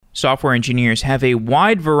software engineers have a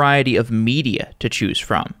wide variety of media to choose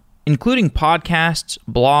from, including podcasts,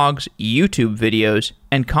 blogs, YouTube videos,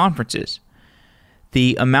 and conferences.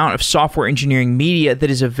 The amount of software engineering media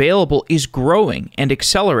that is available is growing and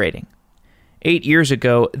accelerating. 8 years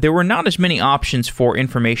ago, there were not as many options for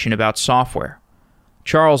information about software.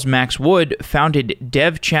 Charles Max Wood founded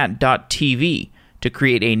DevChat.tv to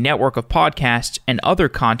create a network of podcasts and other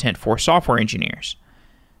content for software engineers.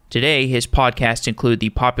 Today, his podcasts include the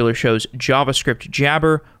popular shows JavaScript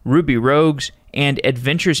Jabber, Ruby Rogues, and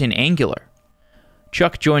Adventures in Angular.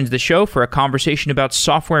 Chuck joins the show for a conversation about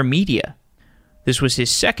software media. This was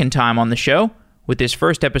his second time on the show, with his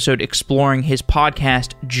first episode exploring his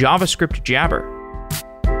podcast JavaScript Jabber.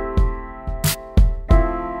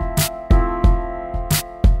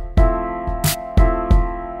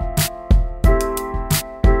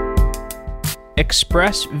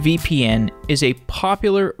 ExpressVPN is a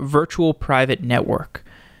popular virtual private network.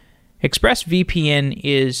 ExpressVPN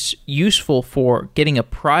is useful for getting a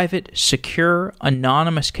private, secure,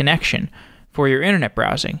 anonymous connection for your internet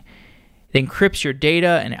browsing. It encrypts your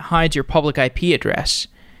data and it hides your public IP address.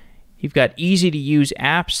 You've got easy-to-use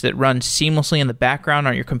apps that run seamlessly in the background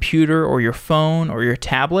on your computer or your phone or your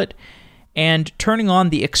tablet, and turning on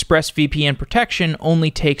the ExpressVPN protection only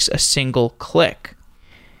takes a single click.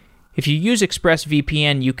 If you use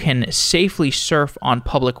ExpressVPN, you can safely surf on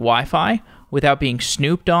public Wi-Fi without being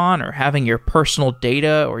snooped on or having your personal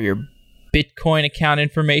data or your Bitcoin account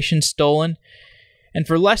information stolen. And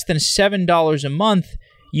for less than $7 a month,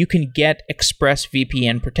 you can get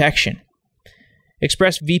ExpressVPN protection.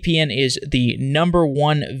 ExpressVPN is the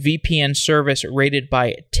 #1 VPN service rated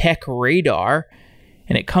by TechRadar,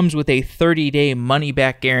 and it comes with a 30-day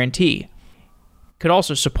money-back guarantee. Could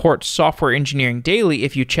also support Software Engineering Daily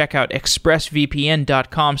if you check out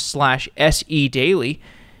expressvpn.com/sedaily.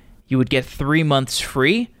 You would get 3 months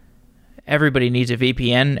free. Everybody needs a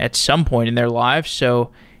VPN at some point in their lives,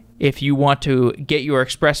 so if you want to get your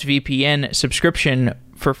ExpressVPN subscription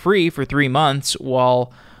for free for 3 months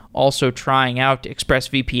while also trying out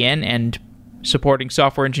ExpressVPN and supporting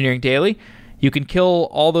Software Engineering Daily, you can kill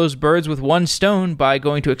all those birds with one stone by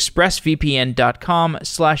going to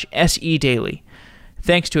expressvpn.com/sedaily.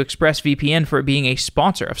 Thanks to ExpressVPN for being a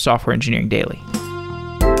sponsor of Software Engineering Daily.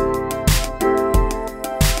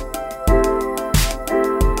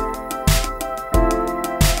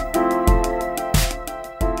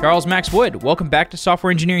 Charles Max Wood, welcome back to Software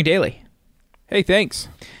Engineering Daily. Hey, thanks.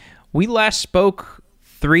 We last spoke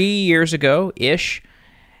 3 years ago-ish,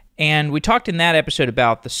 and we talked in that episode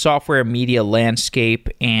about the software media landscape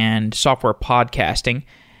and software podcasting.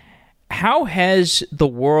 How has the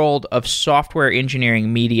world of software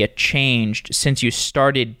engineering media changed since you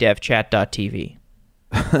started DevChat.tv?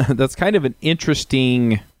 That's kind of an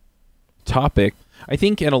interesting topic. I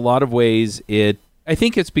think in a lot of ways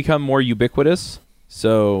it's become more ubiquitous.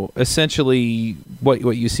 So essentially what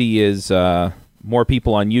you see is more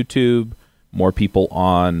people on YouTube, more people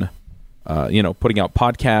on putting out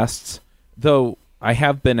podcasts. Though I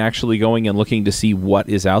have been actually going and looking to see what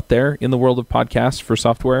is out there in the world of podcasts for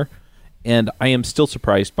software. And I am still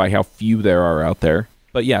surprised by how few there are out there.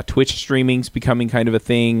 But yeah, Twitch streaming's becoming kind of a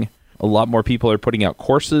thing. A lot more people are putting out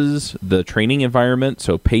courses. The training environment,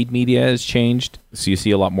 so paid media has changed. So you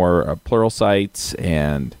see a lot more Pluralsights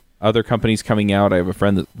and other companies coming out. I have a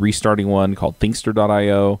friend that's restarting one called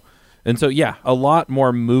Thinkster.io. And so yeah, a lot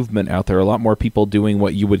more movement out there. A lot more people doing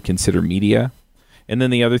what you would consider media. And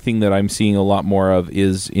then the other thing that I'm seeing a lot more of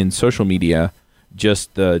is in social media,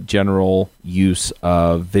 just the general use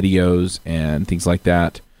of videos and things like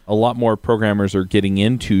that. A lot more programmers are getting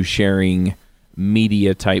into sharing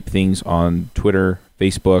media type things on Twitter,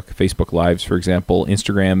 Facebook Lives, for example,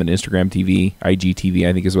 Instagram and Instagram TV, IGTV,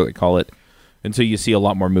 I think is what they call it. And so you see a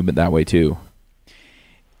lot more movement that way too.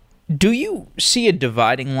 Do you see a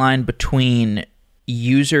dividing line between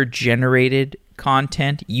user-generated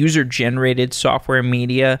content, user-generated software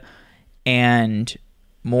media, and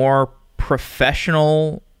more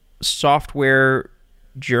professional software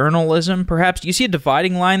journalism, perhaps? Do you see a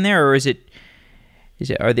dividing line there, or are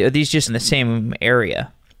these just in the same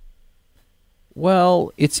area?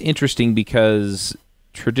 Well, it's interesting because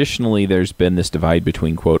traditionally there's been this divide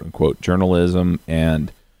between quote-unquote journalism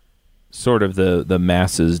and sort of the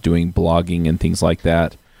masses doing blogging and things like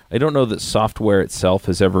that. I don't know that software itself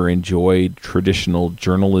has ever enjoyed traditional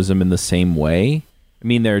journalism in the same way. I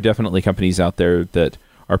mean, there are definitely companies out there that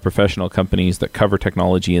are professional companies that cover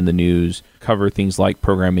technology in the news, cover things like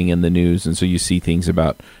programming in the news, and so you see things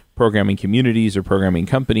about programming communities or programming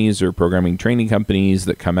companies or programming training companies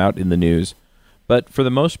that come out in the news. But for the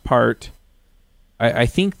most part, I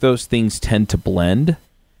think those things tend to blend,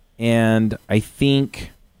 And I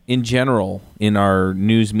think in general, in our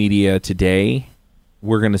news media today,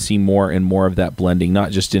 we're going to see more and more of that blending,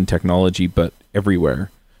 not just in technology, but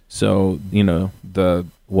everywhere. So,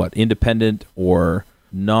 independent or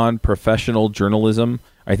non-professional journalism,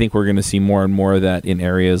 I think we're going to see more and more of that in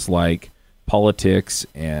areas like politics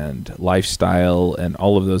and lifestyle and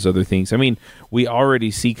all of those other things. I mean, we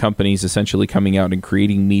already see companies essentially coming out and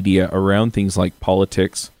creating media around things like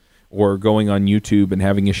politics, or going on YouTube and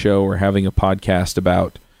having a show or having a podcast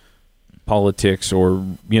about politics, or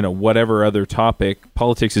whatever other topic.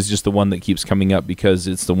 Politics is just the one that keeps coming up because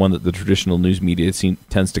it's the one that the traditional news media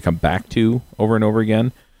tends to come back to over and over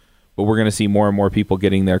again. But we're going to see more and more people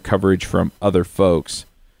getting their coverage from other folks,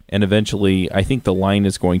 and eventually I think the line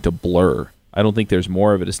is going to blur. I don't think there's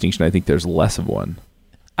more of a distinction. I think there's less of one.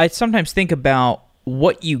 I sometimes think about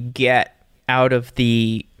what you get out of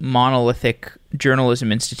the monolithic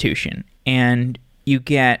journalism institution, and you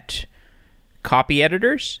get copy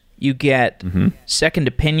editors, you get second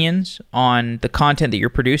opinions on the content that you're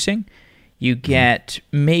producing, you get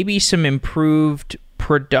maybe some improved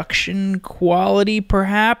production quality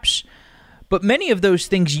perhaps, but many of those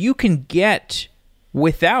things you can get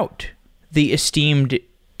without the esteemed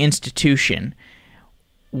institution.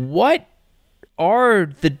 What are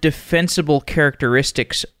the defensible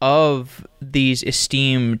characteristics of these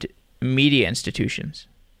esteemed media institutions?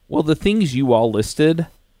 Well, the things you all listed,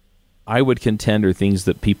 I would contend, are things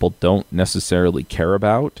that people don't necessarily care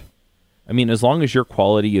about. I mean, as long as your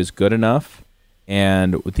quality is good enough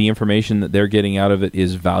and the information that they're getting out of it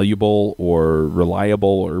is valuable or reliable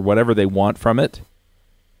or whatever they want from it,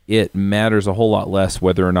 it matters a whole lot less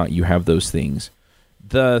whether or not you have those things.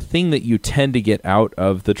 The thing that you tend to get out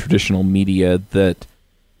of the traditional media that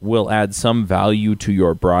will add some value to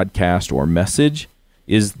your broadcast or message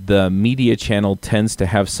is the media channel tends to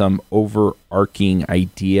have some overarching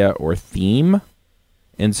idea or theme,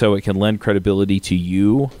 and so it can lend credibility to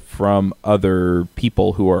you from other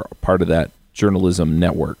people who are part of that journalism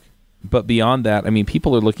network. But beyond that, I mean,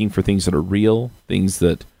 people are looking for things that are real, things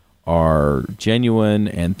that are genuine,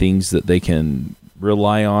 and things that they can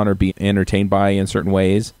rely on or be entertained by in certain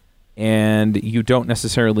ways, and you don't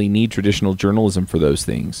necessarily need traditional journalism for those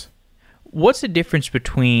things. What's the difference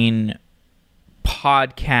between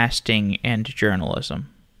podcasting and journalism?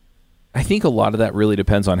 I think a lot of that really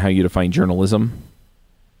depends on how you define journalism.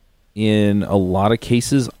 In a lot of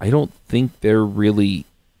cases, I don't think there really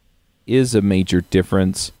is a major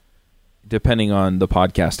difference, depending on the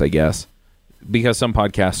podcast, I guess. Because some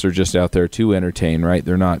podcasts are just out there to entertain, right?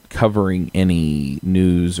 They're not covering any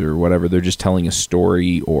news or whatever. They're just telling a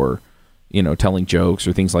story or, telling jokes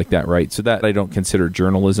or things like that, right? So that I don't consider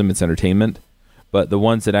journalism. It's entertainment. But the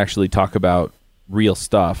ones that actually talk about real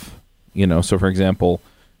stuff, so for example,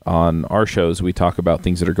 on our shows, we talk about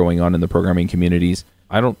things that are going on in the programming communities.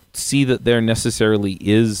 I don't see that there necessarily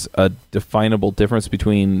is a definable difference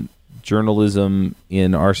between journalism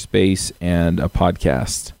in our space and a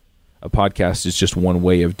podcast. A podcast is just one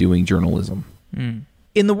way of doing journalism.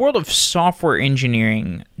 In the world of software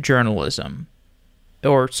engineering journalism,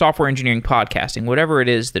 or software engineering podcasting, whatever it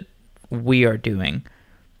is that we are doing,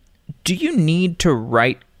 do you need to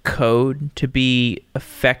write code to be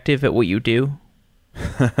effective at what you do?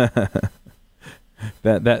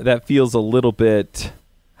 That feels a little bit,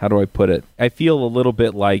 how do I put it? I feel a little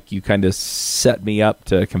bit like you kind of set me up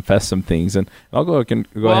to confess some things, and I'll go ahead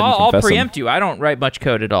and confess I'll preempt you. I don't write much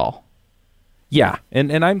code at all. Yeah,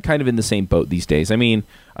 and I'm kind of in the same boat these days. I mean,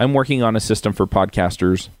 I'm working on a system for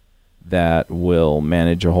podcasters that will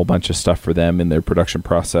manage a whole bunch of stuff for them in their production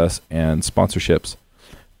process and sponsorships.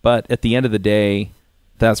 But at the end of the day,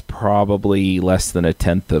 that's probably less than a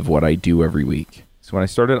tenth of what I do every week. So when I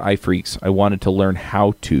started iPhreaks, I wanted to learn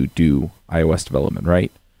how to do iOS development,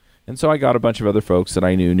 right? And so I got a bunch of other folks that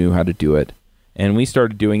I knew how to do it. And we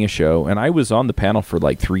started doing a show, and I was on the panel for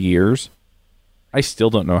like 3 years. I still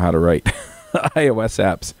don't know how to write iOS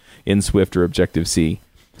apps in Swift or Objective-C.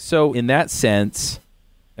 So in that sense,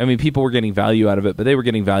 I mean, people were getting value out of it, but they were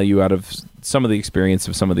getting value out of some of the experience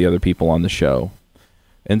of some of the other people on the show.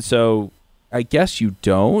 And so I guess you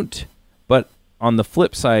don't, but on the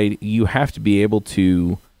flip side, you have to be able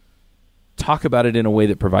to talk about it in a way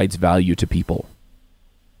that provides value to people.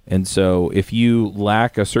 And so if you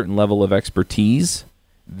lack a certain level of expertise,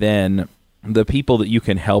 then the people that you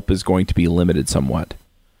can help is going to be limited somewhat.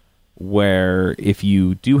 Where if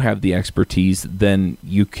you do have the expertise, then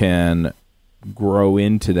you can grow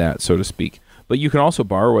into that, so to speak. But you can also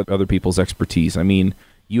borrow other people's expertise. I mean,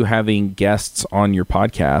 you having guests on your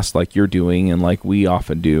podcast like you're doing and like we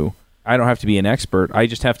often do, I don't have to be an expert. I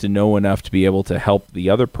just have to know enough to be able to help the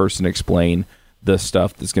other person explain the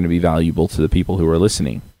stuff that's going to be valuable to the people who are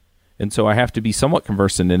listening. And so I have to be somewhat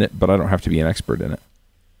conversant in it, but I don't have to be an expert in it.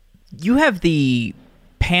 You have the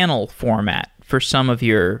panel format for some of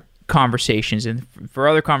your conversations, and for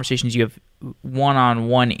other conversations you have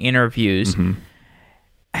one-on-one interviews. Mm-hmm.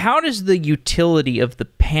 How does the utility of the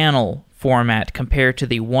panel format compare to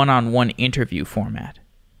the one-on-one interview format?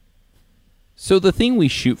 So the thing we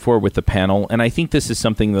shoot for with the panel, and I think this is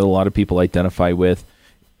something that a lot of people identify with,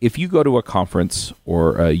 if you go to a conference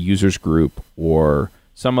or a users group or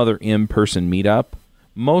some other in-person meetup,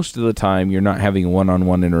 most of the time you're not having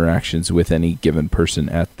one-on-one interactions with any given person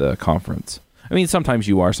at the conference. I mean, sometimes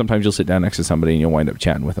you are. Sometimes you'll sit down next to somebody and you'll wind up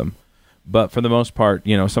chatting with them. But for the most part,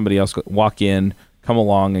 somebody else walk in, come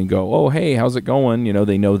along and go, oh, hey, how's it going?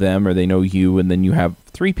 They know them or they know you, and then you have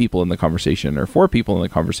 3 people in the conversation or 4 people in the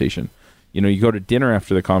conversation. You go to dinner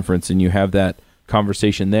after the conference and you have that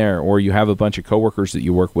conversation there, or you have a bunch of coworkers that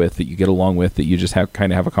you work with that you get along with that you just have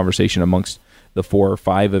a conversation amongst the 4 or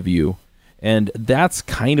 5 of you. And that's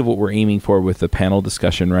kind of what we're aiming for with the panel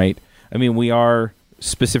discussion, right? I mean, we are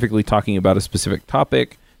specifically talking about a specific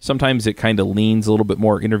topic. Sometimes it kind of leans a little bit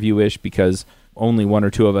more interview-ish because only 1 or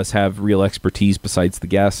 2 of us have real expertise besides the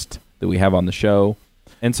guest that we have on the show.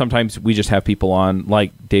 And sometimes we just have people on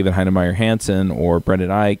like David Heinemeier Hansson or Brendan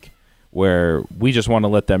Eich, where we just want to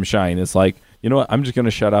let them shine. It's like, you know what, I'm just going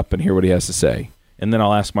to shut up and hear what he has to say. And then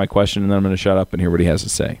I'll ask my question, and then I'm going to shut up and hear what he has to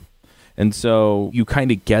say. And so you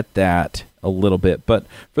kind of get that a little bit. But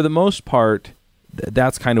for the most part,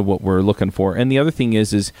 that's kind of what we're looking for. And the other thing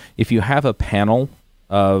is if you have a panel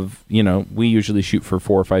of, we usually shoot for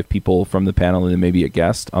 4 or 5 people from the panel and then maybe a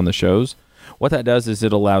guest on the shows. What that does is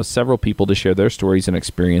it allows several people to share their stories and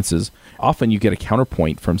experiences. Often you get a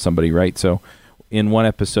counterpoint from somebody, right? So in one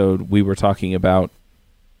episode, we were talking about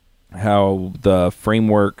how the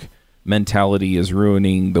framework mentality is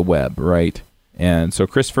ruining the web, right? And so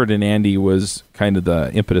Christopher and Andy was kind of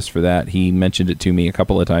the impetus for that. He mentioned it to me a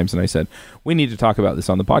couple of times, and I said, we need to talk about this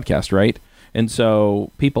on the podcast, right? And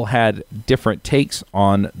so people had different takes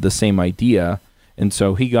on the same idea. And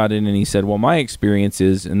so he got in and he said, well, my experience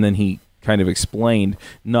is, and then he kind of explained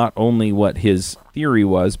not only what his theory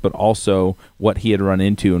was, but also what he had run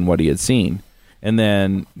into and what he had seen. And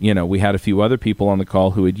then, we had a few other people on the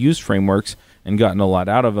call who had used frameworks and gotten a lot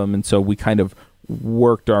out of them. And so we kind of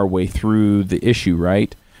worked our way through the issue,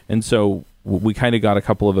 right? And so we kind of got a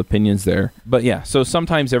couple of opinions there. But yeah, so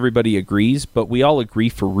sometimes everybody agrees, but we all agree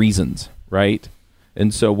for reasons, right?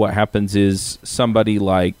 And so what happens is somebody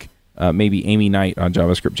like maybe Amy Knight on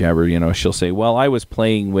JavaScript Jabber, she'll say, well, I was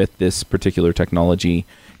playing with this particular technology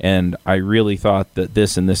and I really thought that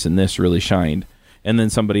this and this and this really shined. And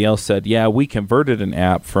then somebody else said, yeah, we converted an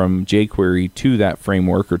app from jQuery to that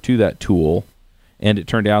framework or to that tool, and it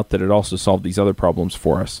turned out that it also solved these other problems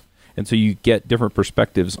for us. And so you get different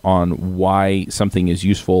perspectives on why something is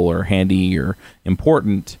useful or handy or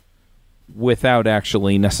important without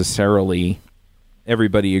actually necessarily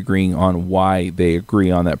everybody agreeing on why they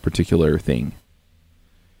agree on that particular thing.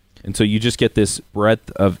 And so you just get this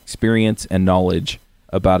breadth of experience and knowledge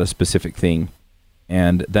about a specific thing,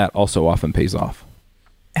 and that also often pays off.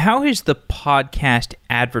 How has the podcast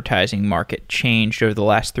advertising market changed over the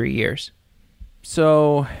last 3 years?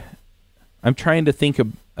 So I'm trying to think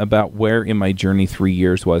about where in my journey 3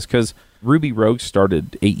 years was, because Ruby Rogue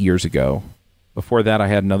started 8 years ago. Before that, I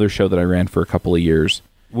had another show that I ran for a couple of years.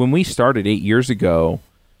 When we started 8 years ago,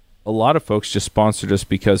 a lot of folks just sponsored us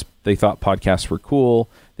because they thought podcasts were cool.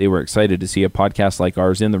 They were excited to see a podcast like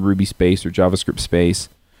ours in the Ruby space or JavaScript space.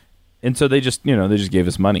 And so they just gave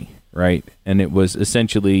us money, right? And it was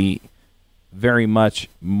essentially very much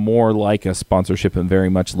more like a sponsorship and very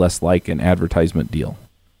much less like an advertisement deal.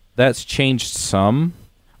 That's changed some.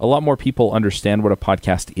 A lot more people understand what a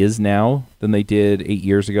podcast is now than they did 8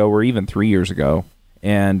 years ago or even 3 years ago.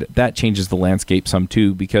 And that changes the landscape some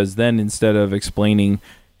too, because then instead of explaining,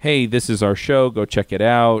 hey, this is our show, go check it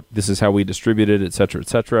out, this is how we distribute it, et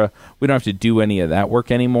cetera, we don't have to do any of that work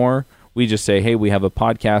anymore. We just say, hey, we have a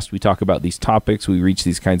podcast, we talk about these topics, we reach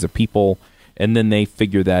these kinds of people, and then they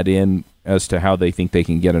figure that in as to how they think they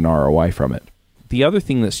can get an ROI from it. The other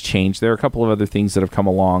thing that's changed, there are a couple of other things that have come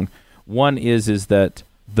along. One is that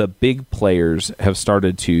the big players have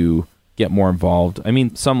started to get more involved. I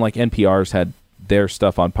mean, some like NPR's had their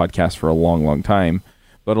stuff on podcasts for a long, long time,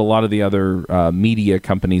 but a lot of the other media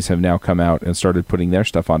companies have now come out and started putting their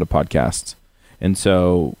stuff onto podcasts. And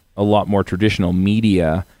so a lot more traditional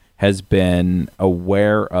media has been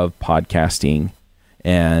aware of podcasting,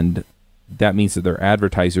 and that means that their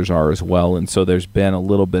advertisers are as well. And so there's been a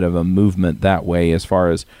little bit of a movement that way as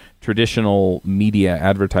far as traditional media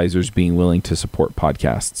advertisers being willing to support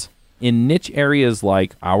podcasts. In niche areas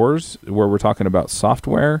like ours, where we're talking about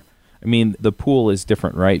software, I mean, the pool is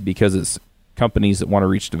different, right? Because it's companies that want to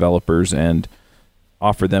reach developers and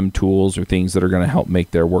offer them tools or things that are going to help make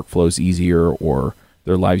their workflows easier or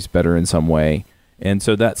their lives better in some way. And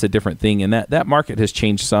so that's a different thing. And that market has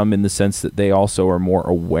changed some in the sense that they also are more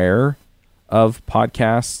aware of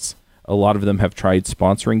podcasts. A lot of them have tried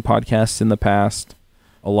sponsoring podcasts in the past.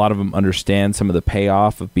 A lot of them understand some of the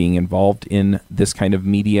payoff of being involved in this kind of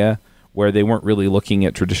media, where they weren't really looking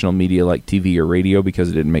at traditional media like TV or radio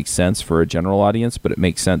because it didn't make sense for a general audience, but it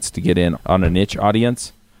makes sense to get in on a niche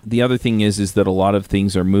audience. The other thing is that a lot of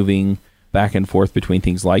things are moving back and forth between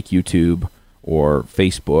things like YouTube or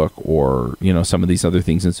Facebook or, some of these other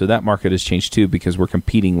things. And so that market has changed too, because we're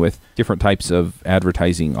competing with different types of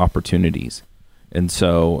advertising opportunities. And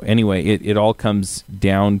so anyway, it all comes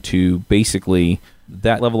down to basically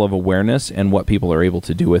that level of awareness and what people are able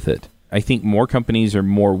to do with it. I think more companies are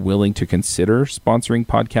more willing to consider sponsoring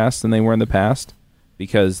podcasts than they were in the past,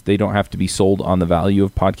 because they don't have to be sold on the value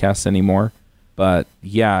of podcasts anymore. But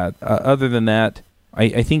yeah, other than that,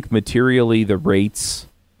 I think materially the rates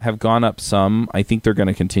have gone up some. I think they're going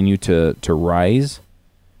to continue to rise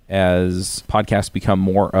as podcasts become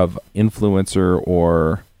more of influencer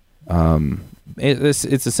or it's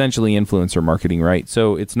essentially influencer marketing, right?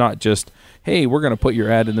 So it's not just, hey, we're going to put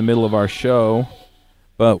your ad in the middle of our show,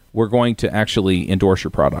 but we're going to actually endorse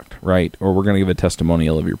your product, right? Or we're going to give a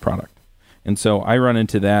testimonial of your product. And so I run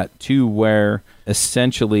into that too, where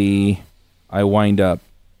essentially I wind up,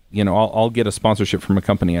 I'll get a sponsorship from a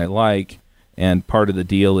company I like, and part of the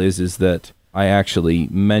deal is that I actually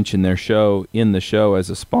mention their show in the show as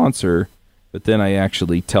a sponsor, but then I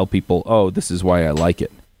actually tell people, oh, this is why I like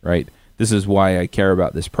it, right? This is why I care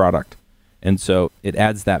about this product. And so it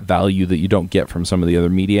adds that value that you don't get from some of the other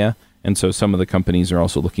media. And so some of the companies are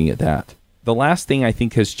also looking at that. The last thing I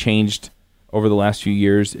think has changed over the last few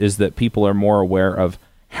years is that people are more aware of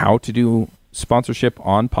how to do sponsorship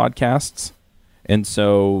on podcasts. And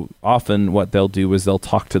so often what they'll do is they'll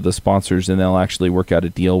talk to the sponsors and they'll actually work out a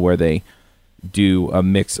deal where they do a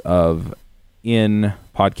mix of in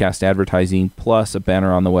podcast advertising plus a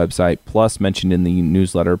banner on the website plus mentioned in the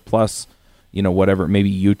newsletter plus, whatever,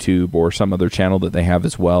 maybe YouTube or some other channel that they have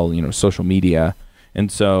as well, social media.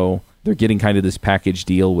 And so they're getting kind of this package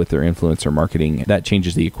deal with their influencer marketing. That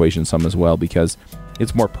changes the equation some as well, because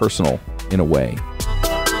it's more personal in a way.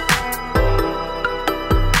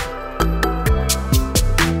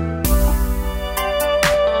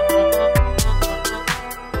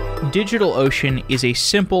 DigitalOcean is a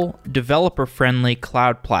simple, developer-friendly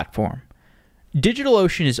cloud platform.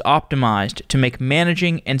 DigitalOcean is optimized to make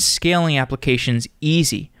managing and scaling applications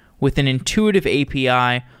easy with an intuitive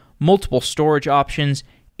API, multiple storage options,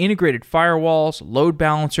 integrated firewalls, load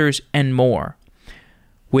balancers, and more.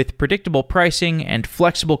 With predictable pricing and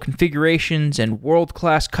flexible configurations and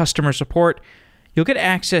world-class customer support, you'll get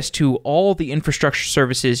access to all the infrastructure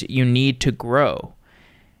services you need to grow.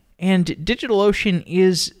 And DigitalOcean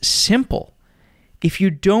is simple. If you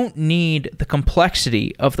don't need the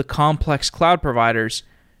complexity of the complex cloud providers,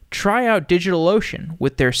 try out DigitalOcean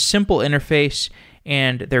with their simple interface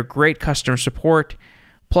and their great customer support.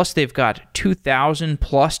 Plus, they've got 2,000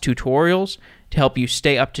 plus tutorials to help you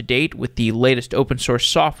stay up to date with the latest open source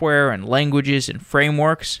software and languages and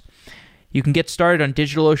frameworks. You can get started on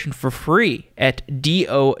DigitalOcean for free at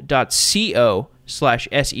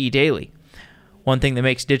do.co/sedaily. One thing that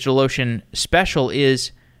makes DigitalOcean special is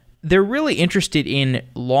they're really interested in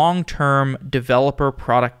long-term developer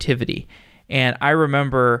productivity. And I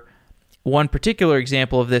remember one particular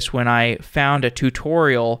example of this when I found a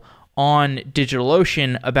tutorial on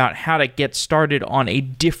DigitalOcean about how to get started on a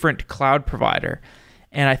different cloud provider.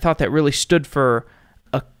 And I thought that really stood for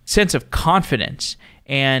a sense of confidence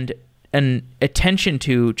and an attention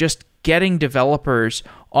to just getting developers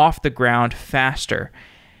off the ground faster.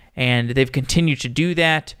 And they've continued to do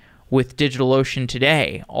that with DigitalOcean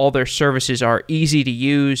today. All their services are easy to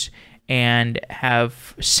use and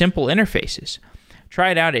have simple interfaces.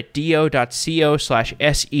 Try it out at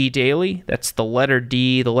do.co/sedaily. That's the letter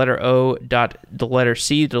D, the letter O, the letter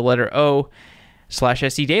C, the letter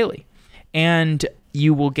O/sedaily. And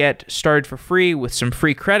you will get started for free with some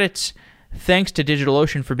free credits. Thanks to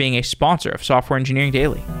DigitalOcean for being a sponsor of Software Engineering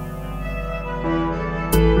Daily.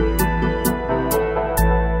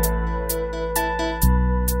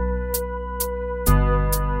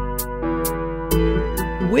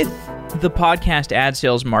 With the podcast ad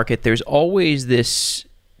sales market, there's always this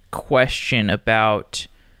question about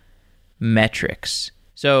metrics.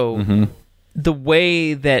 So the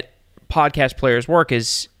way that podcast players work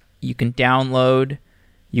is you can download,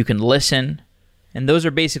 you can listen, And those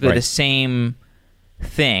are basically the same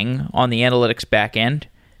thing on the analytics backend.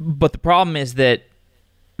 But the problem is that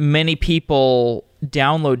many people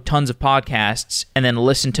download tons of podcasts and then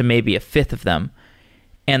listen to maybe a fifth of them.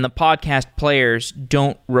 And the podcast players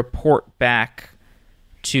don't report back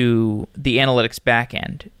to the analytics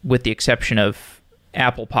backend, with the exception of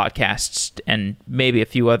Apple Podcasts and maybe a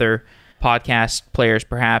few other podcast players,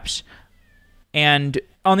 perhaps. And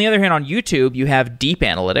on the other hand, on YouTube, you have deep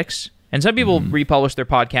analytics. And some people republish their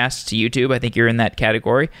podcasts to YouTube. I think you're in that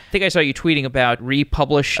category. I think I saw you tweeting about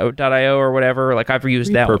republish.io or whatever. Like, I've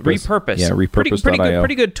used that one. Repurpose. Yeah, repurpose.io.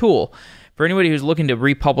 Pretty good tool. For anybody who's looking to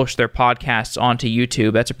republish their podcasts onto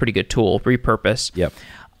YouTube, that's a pretty good tool, Repurpose. Yep.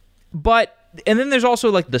 And then there's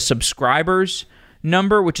also like the subscribers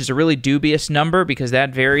number, which is a really dubious number because that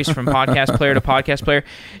varies from podcast player to podcast player.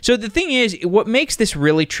 So the thing is, what makes this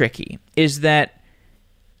really tricky is that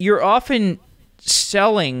you're often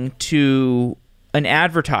selling to an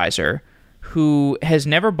advertiser who has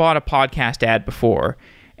never bought a podcast ad before,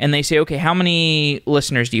 and they say, okay, how many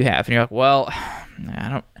listeners do you have? And you're like, well,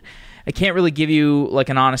 I can't really give you like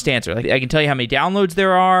an honest answer. Like, I can tell you how many downloads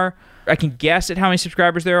there are. I can guess at how many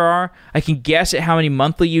subscribers there are. I can guess at how many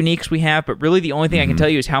monthly uniques we have, but really the only thing I can tell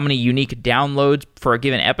you is how many unique downloads for a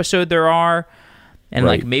given episode there are. And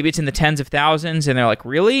like maybe it's in the tens of thousands, and they're like,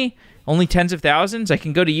 really? Only tens of thousands? I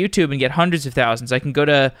can go to YouTube and get hundreds of thousands. I can go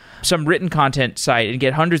to some written content site and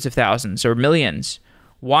get hundreds of thousands or millions.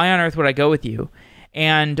 Why on earth would I go with you?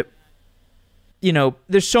 And, you know,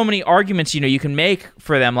 there's so many arguments, you know, you can make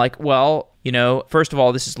for them. Like, well, you know, first of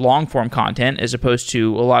all, this is long form content as opposed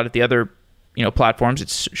to a lot of the other, you know, platforms.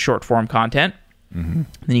 It's short form content. Then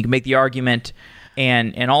you can make the argument,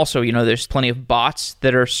 and also, you know, there's plenty of bots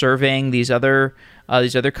that are surveying these other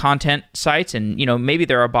content sites, and you know, maybe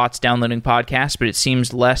there are bots downloading podcasts, but it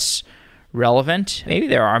seems less relevant. Maybe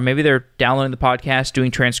there are. Maybe they're downloading the podcast, doing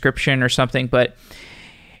transcription or something. But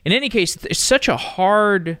in any case, it's such a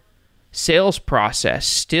hard sales process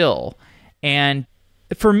still, and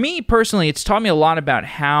for me personally, it's taught me a lot about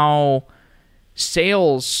how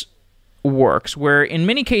sales works, where in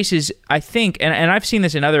many cases, I think, and I've seen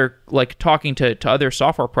this in other, like talking to other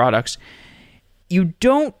software products, you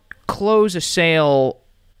don't close a sale,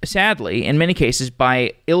 sadly, in many cases,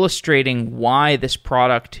 by illustrating why this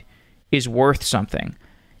product is worth something.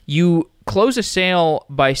 You close a sale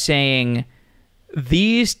by saying,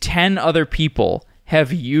 these 10 other people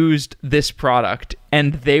have used this product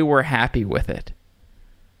and they were happy with it.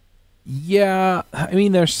 Yeah, I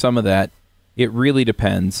mean, there's some of that. It really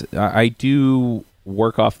depends. I do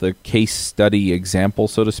work off the case study example,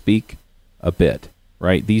 so to speak, a bit,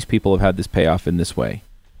 right? These people have had this payoff in this way.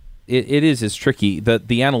 It is tricky. The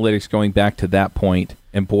analytics, going back to that point,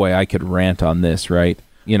 and boy, I could rant on this, right?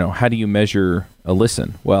 You know, how do you measure a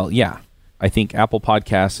listen? Well, yeah, I think Apple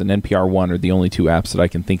Podcasts and NPR One are the only two apps that I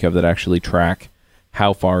can think of that actually track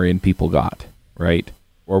how far in people got, right?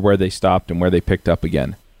 Or where they stopped and where they picked up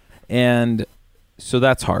again. And so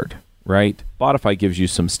that's hard, right? Spotify gives you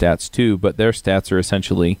some stats too, but their stats are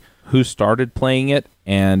essentially who started playing it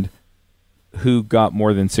and who got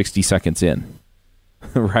more than 60 seconds in,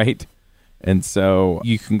 right? And so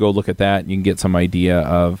you can go look at that and you can get some idea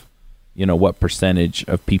of, you know, what percentage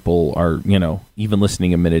of people are, you know, even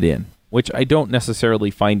listening a minute in, which I don't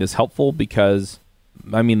necessarily find as helpful because,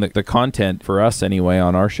 I mean, the content for us anyway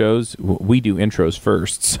on our shows, we do intros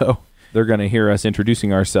first, so they're going to hear us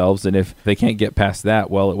introducing ourselves, and if they can't get past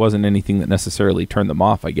that, well, it wasn't anything that necessarily turned them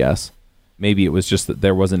off, I guess. Maybe it was just that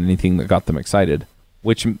there wasn't anything that got them excited,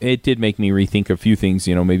 which it did make me rethink a few things.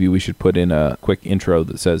 You know, maybe we should put in a quick intro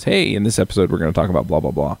that says, hey, in this episode, we're going to talk about blah,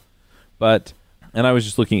 blah, blah. And I was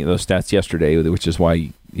just looking at those stats yesterday, which is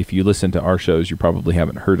why if you listen to our shows, you probably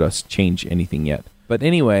haven't heard us change anything yet. But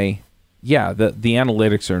anyway, yeah, the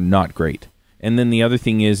analytics are not great. And then the other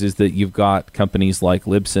thing is that you've got companies like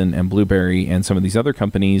Libsyn and Blueberry and some of these other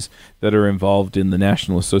companies that are involved in the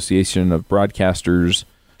National Association of Broadcasters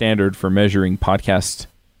standard for measuring podcast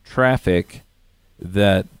traffic,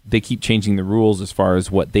 that they keep changing the rules as far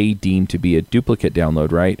as what they deem to be a duplicate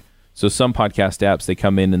download, right? So some podcast apps, they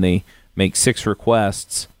come in and they make 6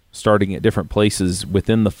 requests starting at different places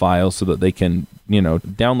within the file so that they can, you know,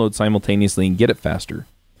 download simultaneously and get it faster.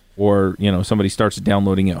 Or, you know, somebody starts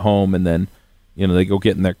downloading at home and then, you know, they go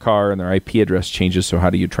get in their car and their IP address changes, so how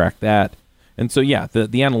do you track that? And so, yeah, the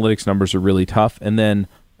analytics numbers are really tough. And then,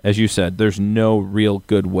 as you said, there's no real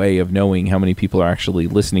good way of knowing how many people are actually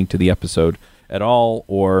listening to the episode at all,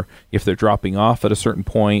 or if they're dropping off at a certain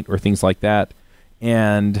point, or things like that.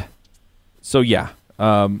 And so, yeah,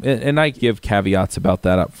 and I give caveats about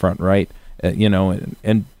that up front, right?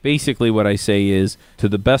 And basically what I say is, to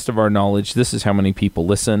the best of our knowledge, this is how many people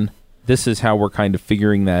listen. This is how we're kind of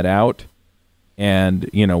figuring that out. And,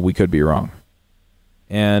 we could be wrong.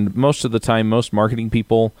 And most of the time, most marketing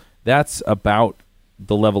people, that's about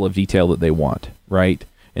the level of detail that they want, right?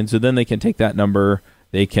 And so then they can take that number,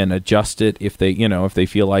 they can adjust it if they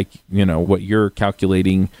feel like, what you're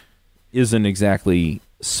calculating isn't exactly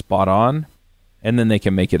spot on, and then they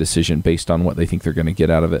can make a decision based on what they think they're going to get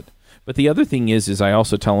out of it. But the other thing is I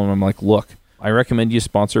also tell them, I'm like, look, I recommend you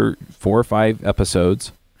sponsor 4 or 5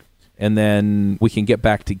 episodes, and then we can get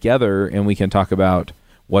back together and we can talk about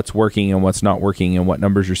what's working and what's not working and what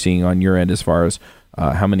numbers you're seeing on your end as far as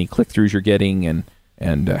how many click-throughs you're getting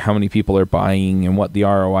and how many people are buying and what the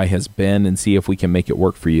ROI has been, and see if we can make it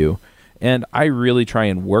work for you. And I really try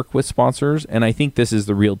and work with sponsors, and I think this is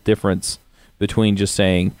the real difference between just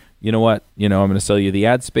saying, you know what, I'm going to sell you the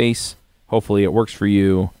ad space, hopefully it works for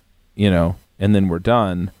you, and then we're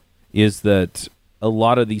done, is that a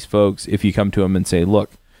lot of these folks, if you come to them and say,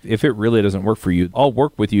 look, if it really doesn't work for you, I'll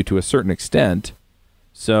work with you to a certain extent.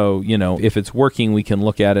 So, if it's working, we can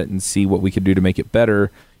look at it and see what we can do to make it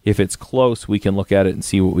better. If it's close, we can look at it and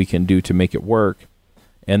see what we can do to make it work.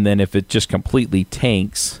 And then if it just completely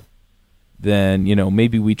tanks, then,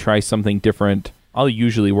 maybe we try something different. I'll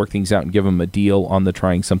usually work things out and give them a deal on the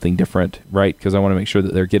trying something different, right? Because I want to make sure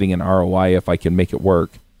that they're getting an ROI if I can make it work.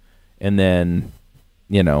 And then,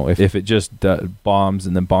 if it just bombs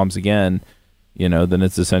and then bombs again, then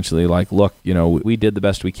it's essentially like, look, we did the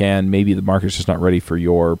best we can. Maybe the market's just not ready for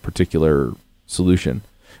your particular solution.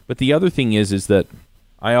 But the other thing is that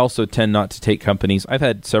I also tend not to take companies. I've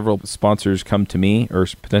had several sponsors come to me, or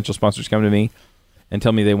potential sponsors come to me and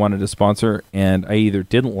tell me they wanted to sponsor, and I either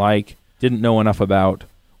didn't know enough about,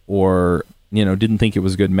 or, didn't think it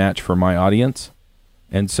was a good match for my audience.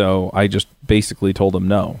 And so I just basically told them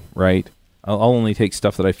no, right? I'll only take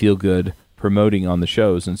stuff that I feel good promoting on the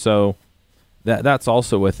shows. And so that's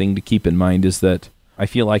also a thing to keep in mind, is that I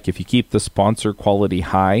feel like if you keep the sponsor quality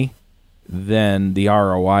high, then the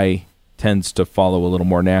ROI tends to follow a little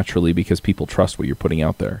more naturally because people trust what you're putting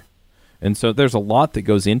out there. And so there's a lot that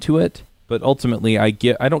goes into it, but ultimately I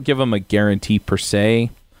don't give them a guarantee per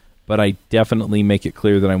se, but I definitely make it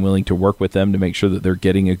clear that I'm willing to work with them to make sure that they're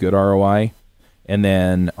getting a good ROI. And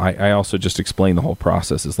then I also just explain the whole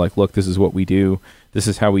process. It's like, look, this is what we do. This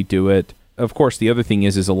is how we do it. Of course, the other thing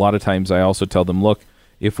is a lot of times I also tell them, look,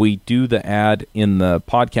 if we do the ad in the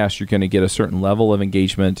podcast, you're going to get a certain level of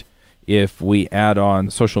engagement. If we add on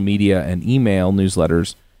social media and email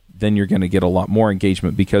newsletters, then you're going to get a lot more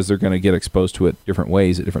engagement because they're going to get exposed to it different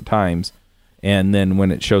ways at different times. And then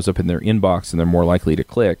when it shows up in their inbox, and they're more likely to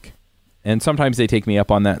click. And sometimes they take me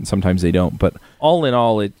up on that and sometimes they don't. But all in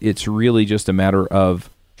all, it's really just a matter of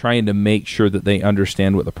trying to make sure that they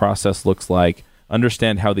understand what the process looks like,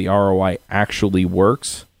 understand how the ROI actually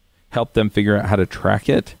works, help them figure out how to track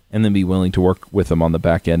it, and then be willing to work with them on the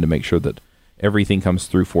back end to make sure that everything comes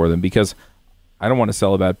through for them. Because I don't want to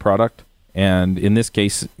sell a bad product. And in this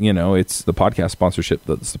case, it's the podcast sponsorship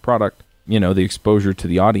that's the product, the exposure to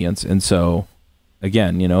the audience. And so,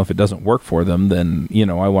 again, if it doesn't work for them, then,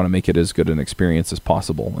 I want to make it as good an experience as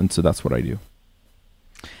possible. And so that's what I do.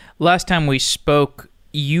 Last time we spoke,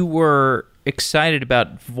 you were excited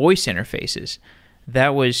about voice interfaces.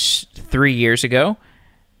 That was 3 years ago.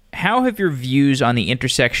 How have your views on the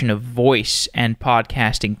intersection of voice and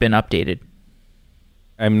podcasting been updated?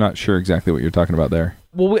 I'm not sure exactly what you're talking about there.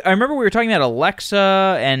 Well, I remember we were talking about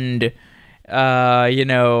Alexa and,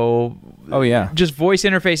 oh yeah, just voice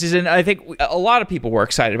interfaces. And I think a lot of people were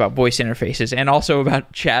excited about voice interfaces and also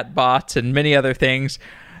about chat bots and many other things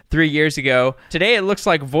 3 years ago. Today, it looks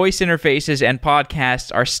like voice interfaces and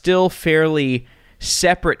podcasts are still fairly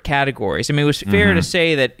separate categories. I mean, it was fair to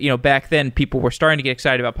say that, back then people were starting to get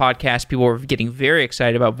excited about podcasts. People were getting very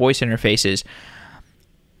excited about voice interfaces.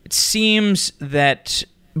 It seems that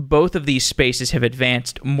both of these spaces have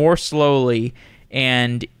advanced more slowly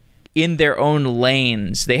and in their own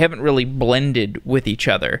lanes. They haven't really blended with each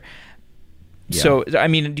other. Yeah. So, I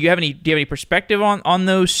mean, do you have any perspective on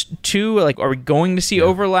those two? Like, are we going to see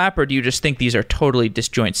overlap, or do you just think these are totally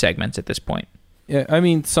disjoint segments at this point? Yeah, I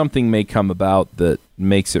mean, something may come about that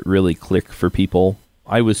makes it really click for people.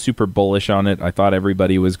 I was super bullish on it. I thought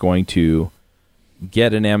everybody was going to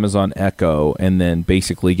get an Amazon Echo and then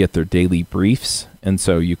basically get their daily briefs. And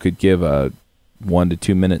so you could give a 1 to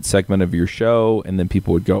 2 minute segment of your show, and then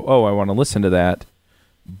people would go, oh, I want to listen to that.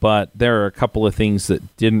 But there are a couple of things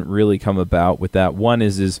that didn't really come about with that. One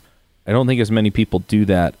is I don't think as many people do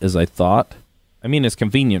that as I thought. I mean, it's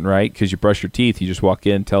convenient, right? Because you brush your teeth, you just walk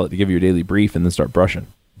in, tell it to give you a daily brief, and then start brushing.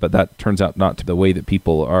 But that turns out not to be the way that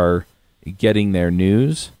people are getting their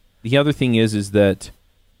news. The other thing is that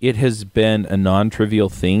it has been a non-trivial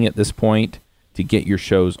thing at this point to get your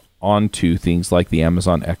shows onto things like the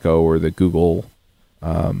Amazon Echo or the Google.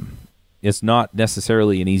 It's not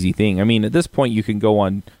necessarily an easy thing. I mean, at this point, you can go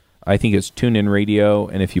on, I think it's TuneIn Radio,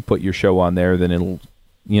 and if you put your show on there, then it'll,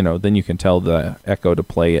 then you can tell the Echo to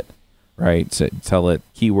play it, right? So tell it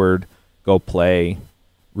keyword, go play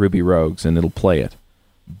Ruby Rogues, and it'll play it.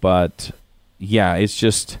 But yeah,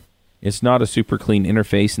 it's not a super clean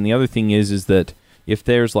interface. And the other thing is that if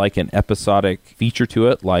there's like an episodic feature to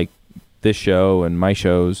it, like this show and my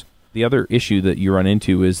shows, the other issue that you run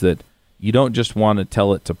into is that you don't just want to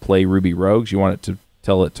tell it to play Ruby Rogues, you want it to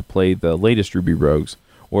tell it to play the latest Ruby Rogues.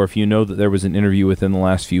 Or if you know that there was an interview within the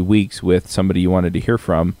last few weeks with somebody you wanted to hear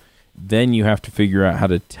from, then you have to figure out how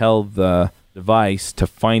to tell the device to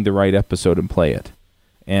find the right episode and play it.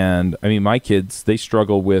 And I mean, my kids, they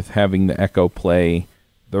struggle with having the Echo play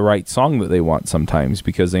the right song that they want sometimes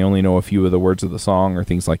because they only know a few of the words of the song or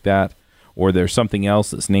things like that. Or there's something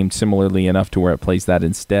else that's named similarly enough to where it plays that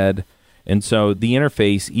instead. And so the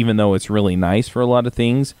interface, even though it's really nice for a lot of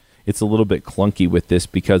things, it's a little bit clunky with this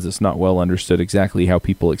because it's not well understood exactly how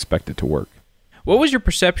people expect it to work. What was your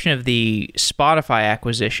perception of the Spotify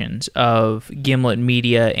acquisitions of Gimlet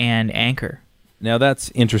Media and Anchor? Now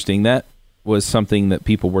that's interesting. That was something that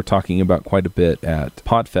people were talking about quite a bit at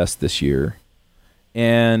Podfest this year.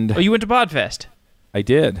 And you went to Podfest? I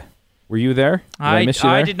did. Were you there? Did I miss you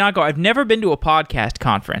there? I did not go. I've never been to a podcast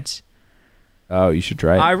conference. Oh, you should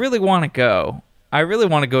try it. I really want to go. I really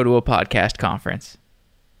want to go to a podcast conference.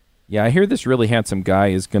 Yeah, I hear this really handsome guy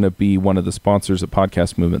is going to be one of the sponsors of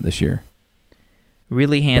Podcast Movement this year.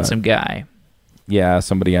 Really handsome guy. Yeah,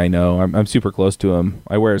 somebody I know. I'm super close to him.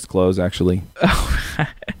 I wear his clothes, actually.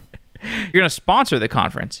 You're going to sponsor the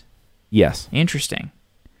conference? Yes. Interesting.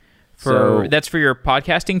 That's for your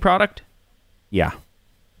podcasting product? Yeah.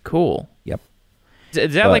 Cool. Yep.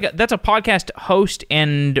 Is that that's a podcast host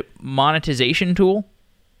and monetization tool?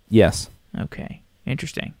 Yes. Okay.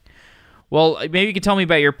 Interesting. Well, maybe you can tell me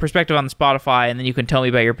about your perspective on the Spotify, and then you can tell me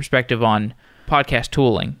about your perspective on podcast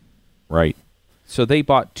tooling. Right. So they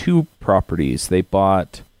bought two properties. They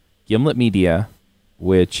bought Gimlet Media,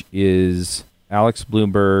 which is Alex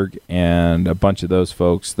Bloomberg and a bunch of those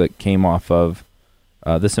folks that came off of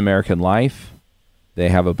This American Life. They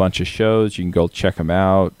have a bunch of shows. You can go check them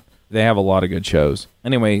out. They have a lot of good shows.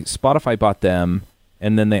 Anyway, Spotify bought them,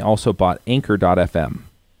 and then they also bought Anchor.fm.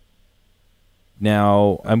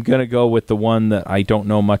 Now, I'm going to go with the one that I don't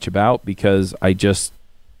know much about because I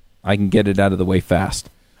can get it out of the way fast.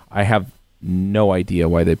 I have no idea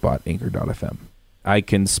why they bought Anchor.fm. I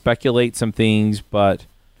can speculate some things, but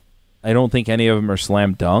I don't think any of them are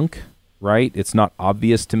slam dunk, right? It's not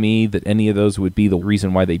obvious to me that any of those would be the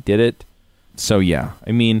reason why they did it. So, yeah.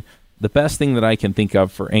 I mean, the best thing that I can think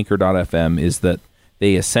of for Anchor.fm is that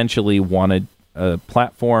they essentially wanted a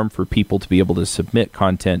platform for people to be able to submit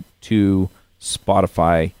content to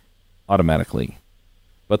Spotify automatically.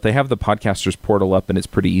 But they have the podcasters portal up and it's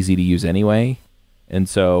pretty easy to use anyway. And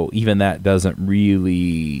so even that doesn't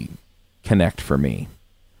really connect for me.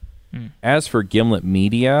 As for Gimlet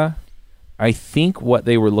Media, I think what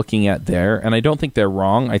they were looking at there, and I don't think they're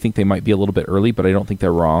wrong, I think they might be a little bit early, but I don't think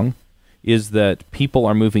they're wrong, is that people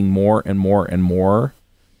are moving more and more and more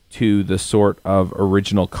to the sort of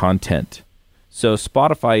original content. So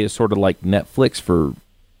Spotify is sort of like Netflix for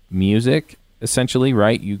music, essentially,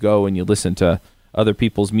 right? You go and you listen to other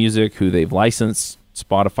people's music who they've licensed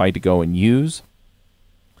Spotify to go and use.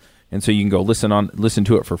 And so you can go listen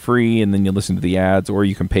to it for free, and then you listen to the ads, or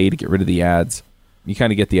you can pay to get rid of the ads. You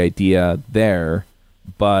kind of get the idea there.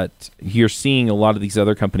 But you're seeing a lot of these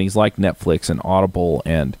other companies like Netflix and Audible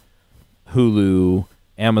and Hulu,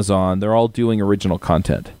 Amazon, they're all doing original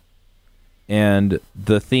content. And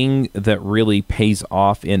the thing that really pays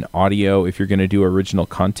off in audio if you're going to do original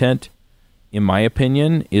content, in my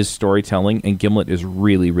opinion, is storytelling, and Gimlet is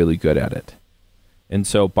really, really good at it. And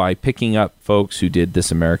so by picking up folks who did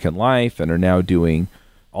This American Life and are now doing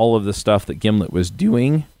all of the stuff that Gimlet was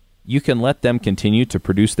doing, you can let them continue to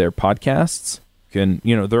produce their podcasts.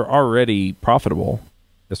 They're already profitable,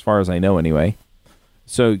 as far as I know anyway.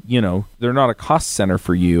 So, they're not a cost center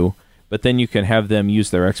for you, but then you can have them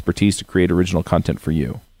use their expertise to create original content for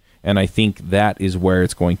you. And I think that is where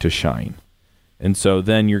it's going to shine. And so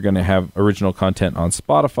then you're going to have original content on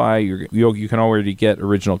Spotify. You can already get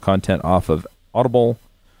original content off of Audible.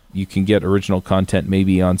 You can get original content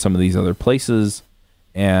maybe on some of these other places.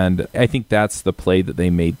 And I think that's the play that they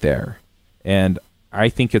made there. And I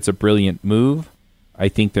think it's a brilliant move. I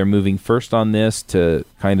think they're moving first on this to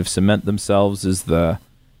kind of cement themselves as the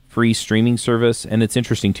free streaming service. And it's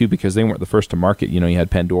interesting, too, because they weren't the first to market. You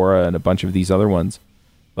had Pandora and a bunch of these other ones.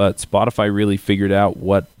 But Spotify really figured out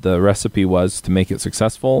what the recipe was to make it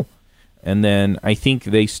successful. And then I think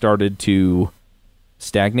they started to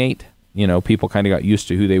stagnate. People kind of got used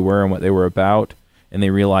to who they were and what they were about. And they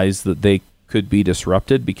realized that they could be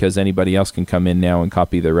disrupted because anybody else can come in now and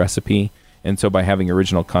copy their recipe. And so by having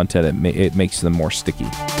original content, it makes them more sticky.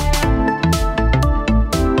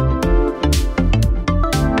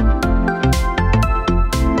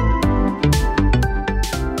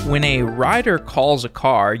 When a rider calls a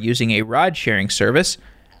car using a ride-sharing service,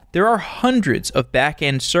 there are hundreds of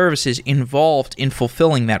back-end services involved in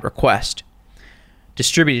fulfilling that request.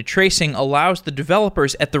 Distributed tracing allows the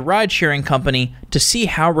developers at the ride-sharing company to see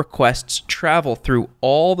how requests travel through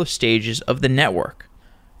all the stages of the network,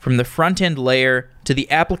 from the front-end layer to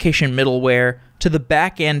the application middleware to the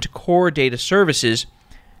back-end core data services.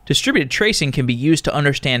 Distributed tracing can be used to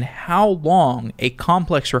understand how long a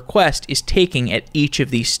complex request is taking at each of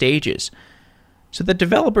these stages, so that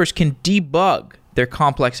developers can debug their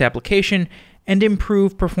complex application and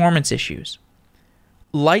improve performance issues.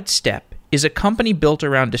 Lightstep is a company built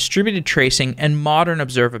around distributed tracing and modern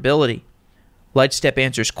observability. Lightstep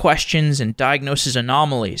answers questions and diagnoses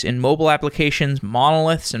anomalies in mobile applications,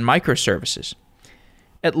 monoliths, and microservices.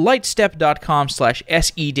 At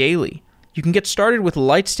lightstep.com/sedaily, you can get started with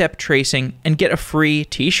Lightstep tracing and get a free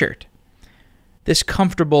t-shirt. This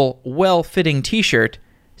comfortable, well-fitting t-shirt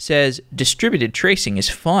says, "Distributed tracing is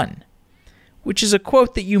fun," which is a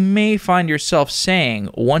quote that you may find yourself saying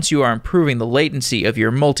once you are improving the latency of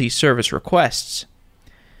your multi-service requests.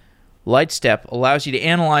 Lightstep allows you to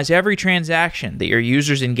analyze every transaction that your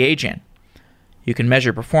users engage in. You can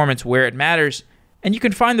measure performance where it matters, and you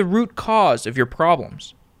can find the root cause of your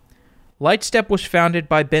problems. Lightstep was founded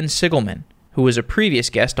by Ben Sigelman, who was a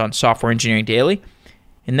previous guest on Software Engineering Daily.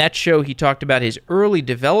 In that show, he talked about his early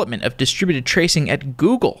development of distributed tracing at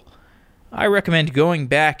Google. I recommend going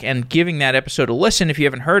back and giving that episode a listen if you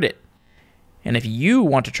haven't heard it. And if you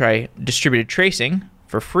want to try distributed tracing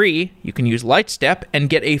for free, you can use Lightstep and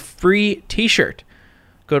get a free t-shirt.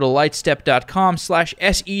 Go to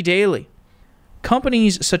lightstep.com/sedaily.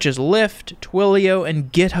 Companies such as Lyft, Twilio,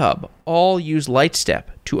 and GitHub all use Lightstep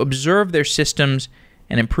to observe their systems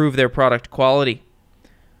and improve their product quality.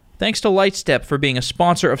 Thanks to Lightstep for being a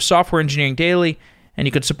sponsor of Software Engineering Daily, and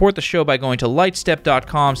you can support the show by going to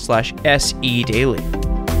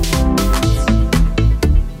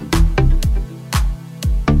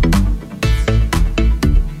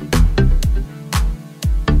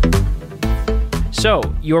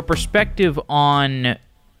So, your perspective on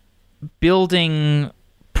building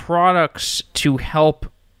products to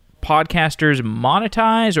help podcasters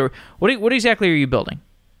monetize, or what exactly are you building?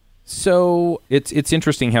 So it's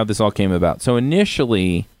interesting how this all came about. So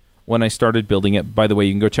initially, when I started building it, by the way,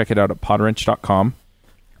 you can go check it out at podwrench.com.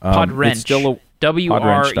 Podwrench. It's still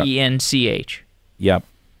WRENCH. Yep.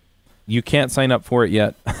 You can't sign up for it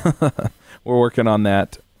yet. We're working on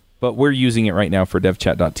that, but we're using it right now for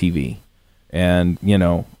devchat.tv. And,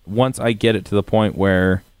 once I get it to the point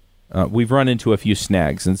where we've run into a few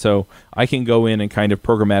snags, and so I can go in and kind of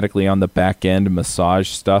programmatically on the back end massage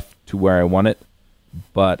stuff to where I want it,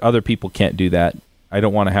 but other people can't do that. I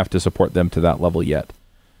don't want to have to support them to that level yet.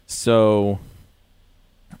 So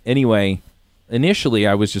anyway, initially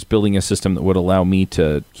I was just building a system that would allow me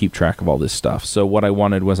to keep track of all this stuff. So what I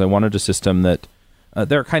wanted a system that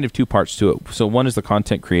there are kind of two parts to it. So one is the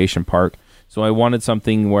content creation part. So I wanted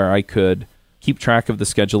something where I could keep track of the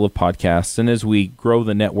schedule of podcasts. And as we grow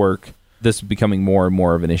the network, this is becoming more and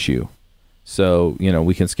more of an issue. So,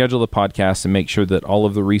 we can schedule the podcasts and make sure that all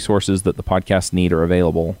of the resources that the podcasts need are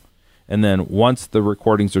available. And then once the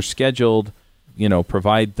recordings are scheduled,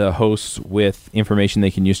 provide the hosts with information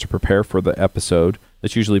they can use to prepare for the episode.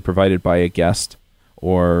 That's usually provided by a guest.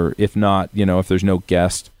 Or if not, if there's no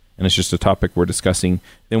guest and it's just a topic we're discussing,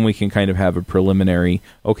 then we can kind of have a preliminary,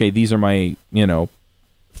 okay, these are my,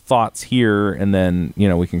 thoughts here, and then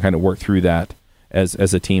we can kind of work through that as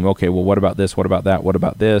a team. Okay, well, what about this? What about that? What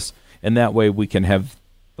about this? And that way we can have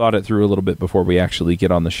thought it through a little bit before we actually get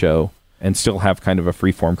on the show and still have kind of a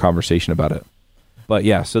free-form conversation about it. But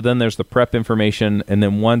yeah, so then there's the prep information, and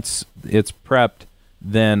then once it's prepped,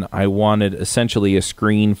 then I wanted essentially a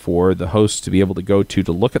screen for the hosts to be able to go to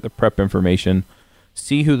look at the prep information,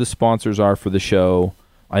 see who the sponsors are for the show.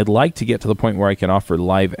 I'd like to get to the point where I can offer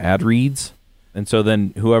live ad reads. And so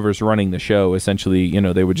then whoever's running the show, essentially,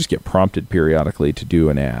 they would just get prompted periodically to do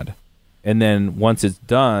an ad. And then once it's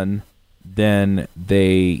done, then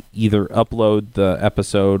they either upload the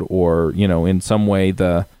episode or, in some way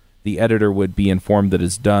the the editor would be informed that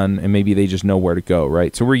it's done, and maybe they just know where to go,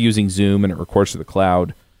 right? So we're using Zoom, and it records to the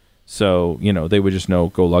cloud. So, they would just know,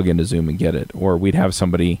 go log into Zoom and get it. Or we'd have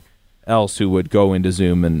somebody else who would go into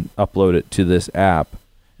Zoom and upload it to this app.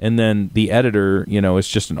 And then the editor, it's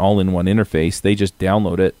just an all-in-one interface. They just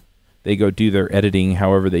download it. They go do their editing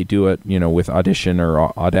however they do it, with Audition or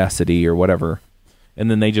Audacity or whatever. And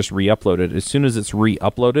then they just re-upload it. As soon as it's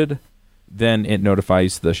re-uploaded, then it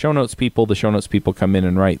notifies the show notes people. The show notes people come in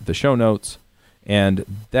and write the show notes. And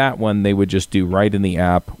that one they would just do right in the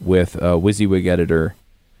app with a WYSIWYG editor.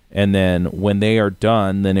 And then when they are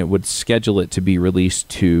done, then it would schedule it to be released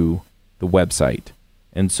to the website.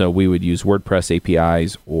 And so we would use WordPress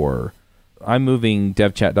APIs, or I'm moving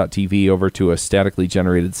devchat.tv over to a statically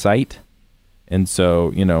generated site. And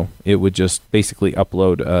so, it would just basically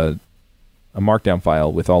upload a markdown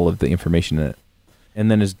file with all of the information in it.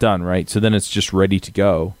 And then it's done, right? So then it's just ready to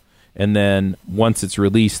go. And then once it's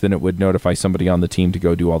released, then it would notify somebody on the team to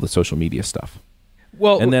go do all the social media stuff.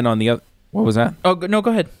 Well, and then on the other, what was that? Oh, no,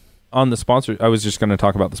 go ahead. On the sponsor, I was just going to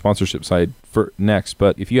talk about the sponsorship side for next,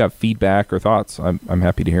 but if you have feedback or thoughts, I'm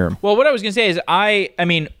happy to hear them. Well, what I was going to say is I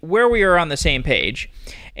mean, where we are on the same page,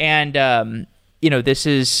 and I think this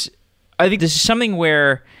is something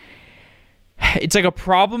where it's like a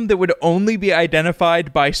problem that would only be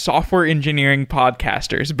identified by software engineering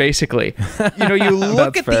podcasters, basically. You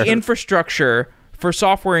look at the infrastructure for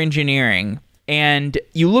software engineering, and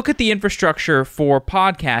you look at the infrastructure for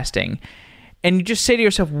podcasting, and you just say to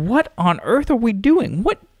yourself, what on earth are we doing?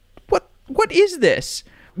 What is this?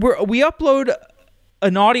 We upload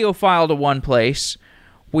an audio file to one place,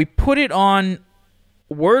 we put it on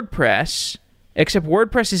WordPress, except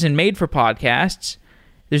WordPress isn't made for podcasts.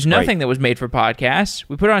 There's nothing that was made for podcasts.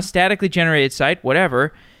 We put it on a statically generated site, whatever.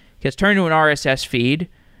 It gets turned into an RSS feed.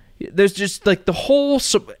 There's just like the whole...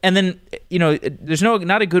 And then, there's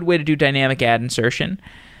not a good way to do dynamic ad insertion.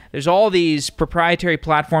 There's all these proprietary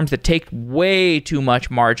platforms that take way too much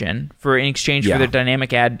margin in exchange for their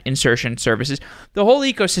dynamic ad insertion services. The whole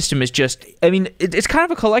ecosystem is just... it's kind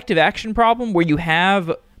of a collective action problem where you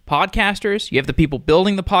have podcasters, you have the people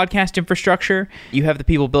building the podcast infrastructure, you have the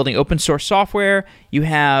people building open source software, you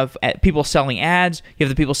have people selling ads, you have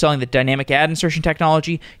the people selling the dynamic ad insertion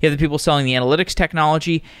technology, you have the people selling the analytics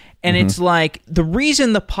technology, and it's like the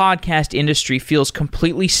reason the podcast industry feels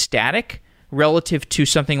completely static relative to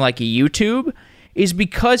something like a YouTube is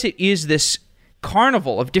because it is this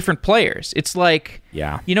carnival of different players. It's like,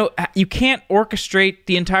 you can't orchestrate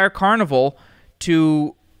the entire carnival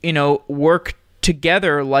to, work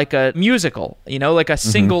together like a musical, like a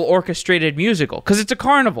single orchestrated musical, because it's a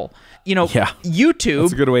carnival. YouTube,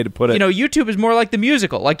 that's a good way to put it. YouTube is more like the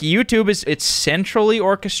musical. Like YouTube it's centrally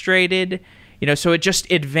orchestrated, so it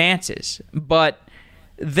just advances. But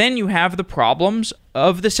then you have the problems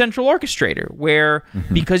of the central orchestrator, where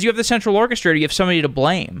because you have the central orchestrator, you have somebody to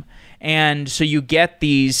blame. And so you get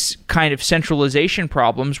these kind of centralization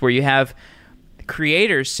problems where you have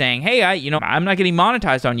creators saying, hey, I'm not getting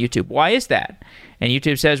monetized on YouTube. Why is that? And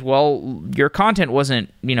YouTube says, well, your content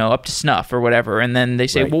wasn't, up to snuff or whatever. And then they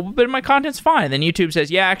say, well, but my content's fine. And then YouTube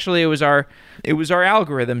says, yeah, actually it was our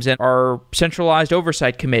algorithms and our centralized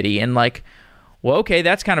oversight committee. And like, well, okay,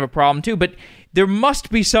 that's kind of a problem too. But there must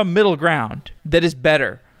be some middle ground that is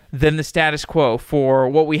better than the status quo for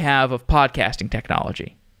what we have of podcasting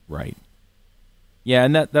technology. Right. Yeah,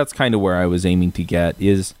 and that's kind of where I was aiming to get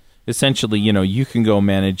is essentially, you can go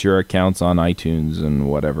manage your accounts on iTunes and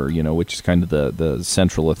whatever, which is kind of the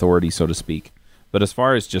central authority, so to speak. But as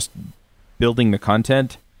far as just building the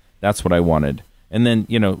content, that's what I wanted. And then,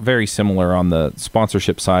 very similar on the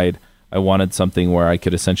sponsorship side, I wanted something where I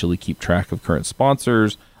could essentially keep track of current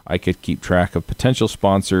sponsors, I could keep track of potential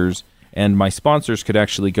sponsors, and my sponsors could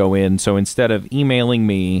actually go in. So instead of emailing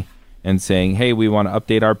me and saying, hey, we want to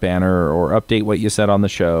update our banner or update what you said on the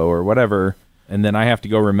show or whatever, and then I have to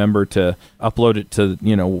go remember to upload it to,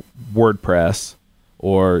 WordPress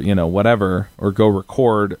or, whatever, or go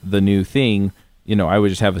record the new thing, I would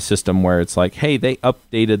just have a system where it's like, hey, they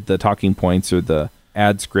updated the talking points or the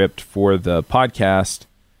ad script for the podcast.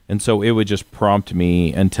 And so it would just prompt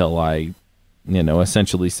me until I,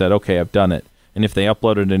 essentially said, okay, I've done it. And if they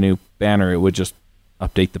uploaded a new banner, it would just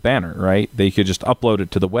update the banner, right? They could just upload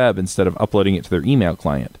it to the web instead of uploading it to their email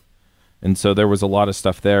client. And so there was a lot of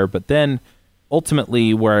stuff there. But then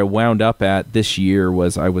ultimately where I wound up at this year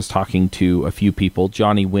was I was talking to a few people,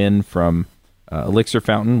 Johnny Wynn from Elixir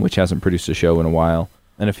Fountain, which hasn't produced a show in a while,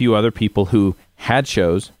 and a few other people who had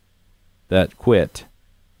shows that quit.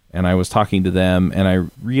 And I was talking to them, and I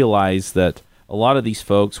realized that a lot of these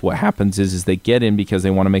folks, what happens is they get in because they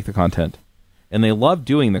want to make the content. and they love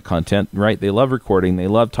doing the content, right? They love recording, they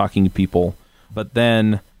love talking to people, but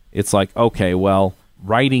then it's like, okay, well,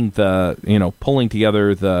 writing pulling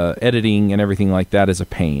together the editing and everything like that is a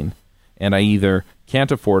pain, and I either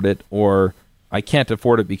can't afford it, or I can't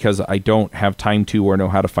afford it because I don't have time to or know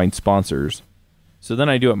how to find sponsors. So then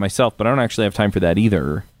I do it myself, but I don't actually have time for that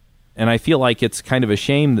either. And I feel like it's kind of a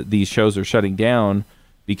shame that these shows are shutting down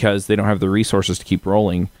because they don't have the resources to keep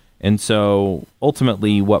rolling. And so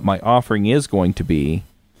ultimately what my offering is going to be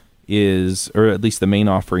is, or at least the main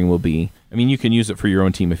offering will be, I mean, you can use it for your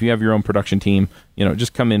own team. If you have your own production team,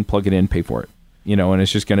 just come in, plug it in, pay for it, and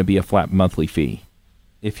it's just going to be a flat monthly fee.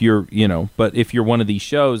 If you're, but if you're one of these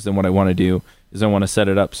shows, then what I want to do is I want to set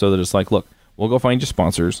it up so that it's like, look, we'll go find you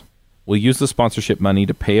sponsors. We'll use the sponsorship money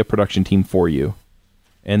to pay a production team for you.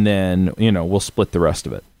 And then, we'll split the rest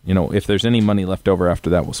of it. If there's any money left over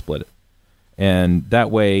after that, we'll split it. And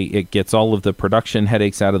that way it gets all of the production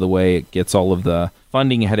headaches out of the way. It gets all of the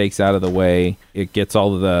funding headaches out of the way. It gets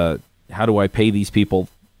all of the, how do I pay these people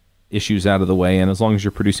issues out of the way. And as long as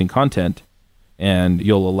you're producing content and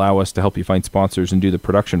you'll allow us to help you find sponsors and do the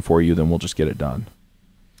production for you, then we'll just get it done.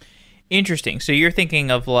 Interesting. So you're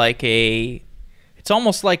thinking of it's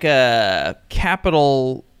almost like a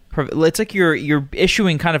capital. It's like you're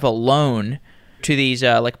issuing kind of a loan to these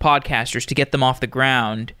podcasters to get them off the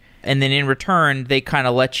ground, and then in return they kind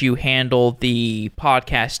of let you handle the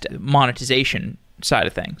podcast monetization side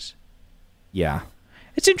of things. Yeah,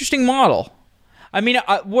 it's an interesting model. I mean,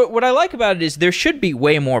 what I like about it is there should be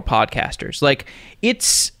way more podcasters.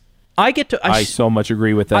 I so much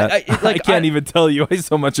agree with that. I can't even tell you. I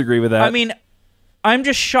so much agree with that. I mean, I'm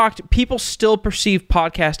just shocked. People still perceive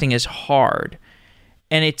podcasting as hard.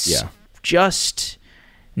 And it's just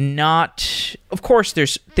not... Of course,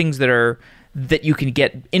 there's things that you can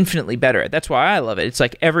get infinitely better at. That's why I love it. It's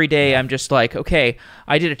like every day I'm just like, okay,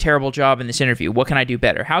 I did a terrible job in this interview. What can I do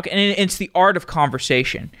better? And it's the art of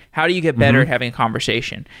conversation. How do you get better at having a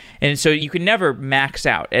conversation? And so you can never max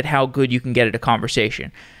out at how good you can get at a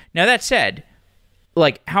conversation. Now, that said,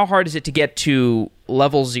 how hard is it to get to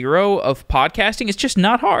level 0 of podcasting? It's just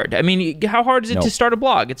not hard. I mean, how hard is it to start a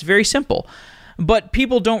blog? It's very simple. But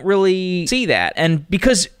people don't really see that. And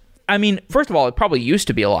because, I mean, first of all, it probably used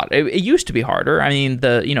to be a lot. It used to be harder. I mean,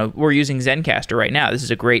 we're using Zencastr right now. This is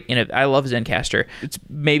a great, I love Zencastr. It's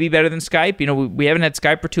maybe better than Skype. We haven't had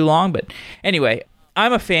Skype for too long. But anyway,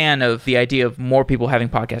 I'm a fan of the idea of more people having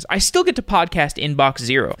podcasts. I still get to podcast inbox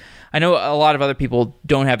 0. I know a lot of other people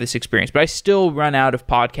don't have this experience, but I still run out of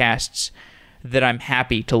podcasts that I'm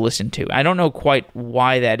happy to listen to. I don't know quite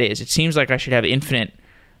why that is. It seems like I should have infinite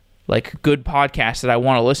good podcasts that I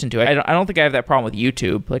want to listen to. I don't think I have that problem with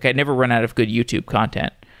YouTube. I never run out of good YouTube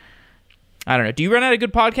content. I don't know. Do you run out of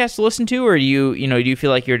good podcasts to listen to, or do you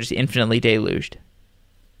feel like you're just infinitely deluged?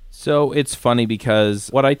 So it's funny because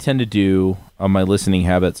what I tend to do on my listening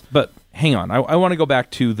habits, but hang on, I want to go back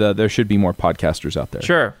to there should be more podcasters out there.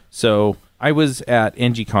 Sure. So I was at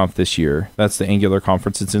NGConf this year. That's the Angular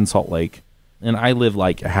conference. It's in Salt Lake. And I live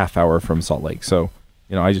a half hour from Salt Lake. So,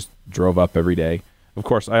 I just drove up every day. Of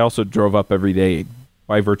course, I also drove up every day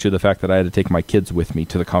by virtue of the fact that I had to take my kids with me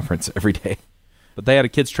to the conference every day. But they had a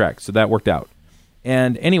kids track, so that worked out.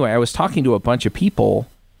 And anyway, I was talking to a bunch of people,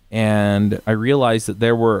 and I realized that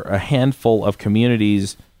there were a handful of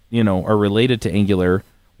communities, are related to Angular,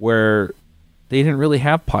 where they didn't really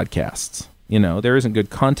have podcasts. There isn't good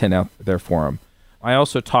content out there for them. I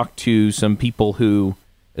also talked to some people who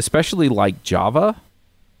especially like Java.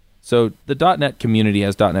 So the .NET community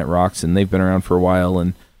has .NET Rocks, and they've been around for a while,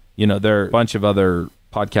 and there are a bunch of other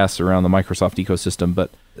podcasts around the Microsoft ecosystem.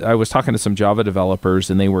 But I was talking to some Java developers,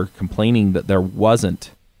 and they were complaining that there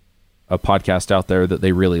wasn't a podcast out there that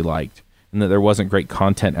they really liked, and that there wasn't great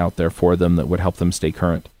content out there for them that would help them stay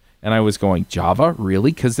current. And I was going, Java?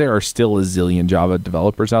 Really? Because there are still a zillion Java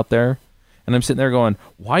developers out there. And I'm sitting there going,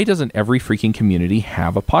 why doesn't every freaking community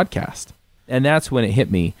have a podcast? And that's when it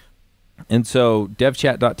hit me. And so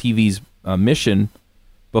devchat.tv's mission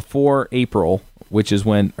before April, which is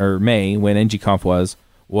May, when NGConf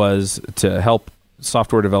was to help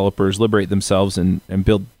software developers liberate themselves and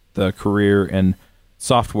build the career and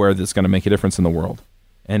software that's going to make a difference in the world.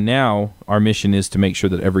 And now our mission is to make sure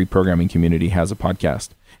that every programming community has a podcast.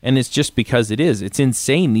 And it's just because it's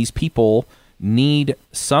insane. These people need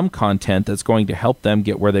some content that's going to help them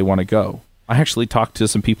get where they want to go. I actually talked to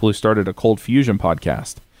some people who started a Cold Fusion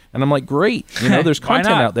podcast. And I'm like, great, there's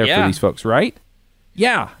content out there for these folks, right?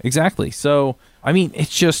 Yeah, exactly. So, I mean,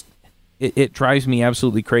 it's just, it drives me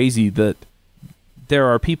absolutely crazy that there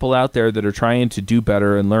are people out there that are trying to do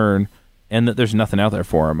better and learn, and that there's nothing out there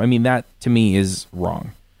for them. I mean, that to me is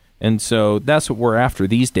wrong. And so that's what we're after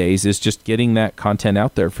these days, is just getting that content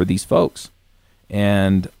out there for these folks.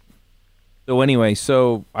 And so anyway,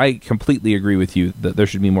 so I completely agree with you that there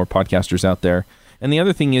should be more podcasters out there. And the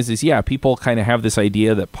other thing is yeah, people kind of have this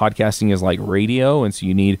idea that podcasting is like radio, and so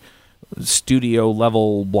you need studio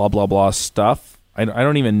level blah, blah, blah stuff. I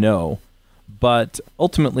don't even know. But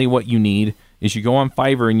ultimately what you need is you go on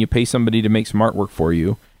Fiverr and you pay somebody to make some artwork for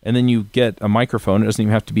you, and then you get a microphone. It doesn't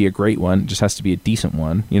even have to be a great one. It just has to be a decent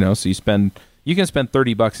one, so you can spend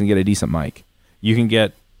 $30 and get a decent mic. You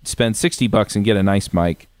can spend $60 and get a nice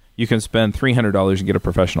mic. You can spend $300 and get a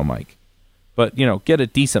professional mic. But, get a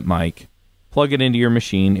decent mic, plug it into your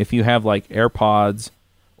machine. If you have like AirPods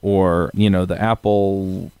or, the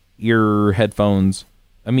Apple ear headphones,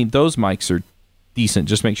 those mics are decent.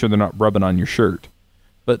 Just make sure they're not rubbing on your shirt.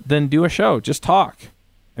 But then do a show. Just talk.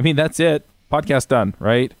 That's it. Podcast done,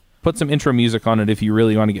 right? Put some intro music on it if you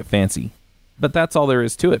really want to get fancy. But that's all there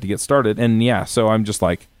is to it to get started. And yeah, so I'm just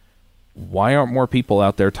like, why aren't more people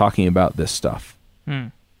out there talking about this stuff?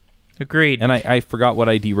 Agreed. And I forgot what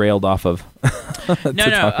I derailed off of.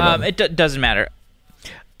 No, it doesn't matter.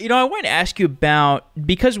 I want to ask you about,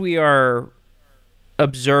 because we are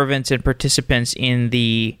observants and participants in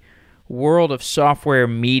the world of software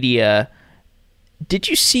media, did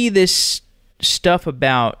you see this stuff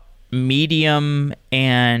about Medium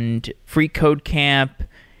and Free Code Camp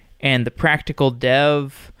and the Practical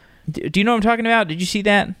Dev? Do you know what I'm talking about? Did you see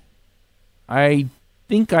that? I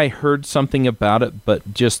think I heard something about it,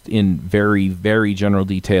 but just in very, very general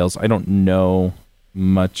details. I don't know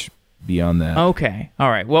much beyond that. Okay. All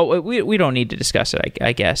right. Well, we don't need to discuss it,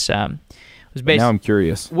 I guess. It was now I'm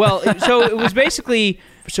curious. Well, so it was basically...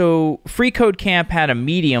 So Free Code Camp had a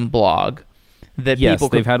Medium blog that people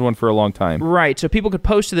could... they've had one for a long time. Right. So people could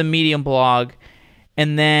post to the Medium blog,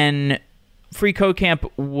 and then Free Code Camp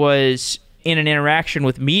was in an interaction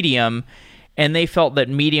with Medium, and they felt that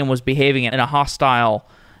Medium was behaving in a hostile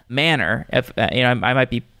manner. If I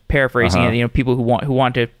might be paraphrasing it. People who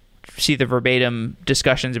want to see the verbatim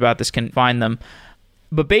discussions about this can find them.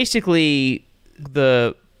 But basically,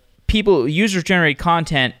 the user-generated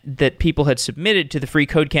content that people had submitted to the Free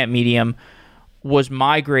Code Camp Medium was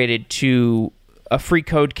migrated to a Free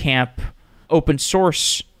Code Camp open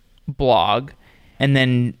source blog, and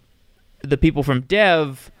then the people from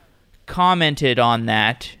Dev commented on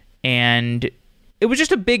that, and it was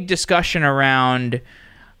just a big discussion around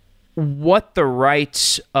what the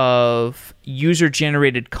rights of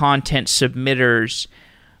user-generated content submitters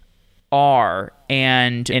are,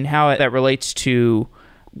 and how that relates to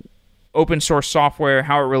open source software,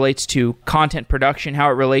 how it relates to content production, how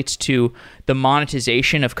it relates to the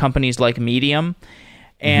monetization of companies like Medium.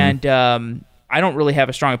 And I don't really have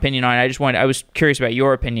a strong opinion on it. I was curious about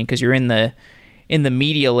your opinion, because you're in the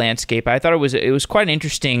media landscape. I thought it was quite an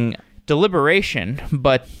interesting deliberation,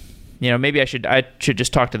 but maybe I should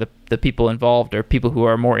just talk to the people involved, or people who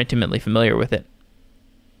are more intimately familiar with it.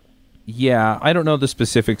 Yeah, I don't know the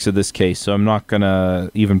specifics of this case, so I'm not going to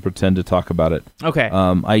even pretend to talk about it. Okay.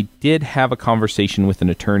 I did have a conversation with an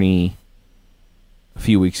attorney a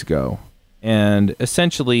few weeks ago, and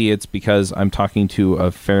essentially it's because I'm talking to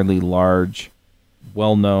a fairly large,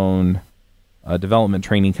 well-known development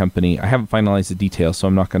training company. I haven't finalized the details, so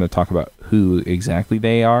I'm not going to talk about who exactly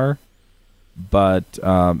they are. But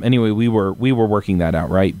anyway, we were working that out,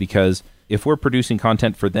 right? Because if we're producing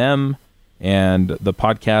content for them, and the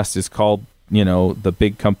podcast is called, the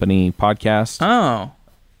Big Company Podcast. Oh.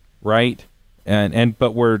 Right?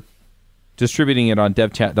 But we're distributing it on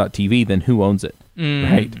devchat.tv, then who owns it?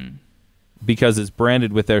 Right? Because it's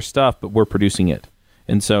branded with their stuff, but we're producing it.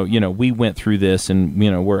 And so, we went through this, and,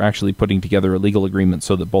 we're actually putting together a legal agreement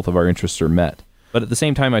so that both of our interests are met. But at the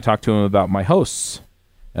same time, I talked to him about my hosts.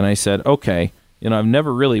 And I said, okay, I've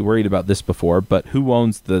never really worried about this before, but who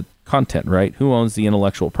owns the content, right? Who owns the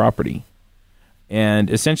intellectual property? And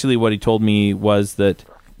essentially what he told me was that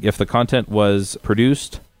if the content was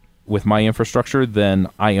produced with my infrastructure, then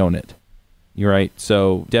I own it. You're right.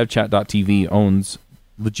 So devchat.tv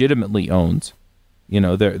legitimately owns,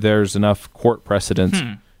 there's enough court precedence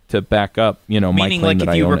to back up, my claim that I own it. Meaning like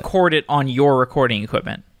if you record it on your recording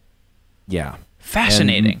equipment. Yeah.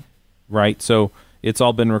 Fascinating. Right. So it's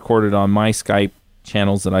all been recorded on my Skype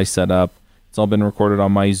channels that I set up. It's all been recorded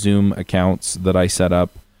on my Zoom accounts that I set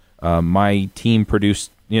up. My team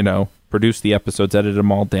produced the episodes, edited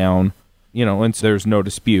them all down, and so there's no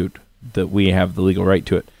dispute that we have the legal right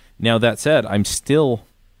to it. Now, that said, I'm still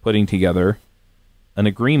putting together an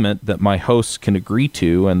agreement that my hosts can agree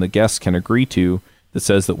to and the guests can agree to that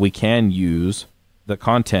says that we can use the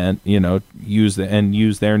content, use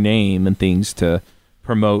their name and things to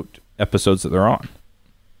promote episodes that they're on.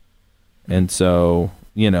 And so,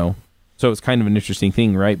 so it's kind of an interesting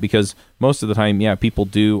thing, right? Because most of the time, people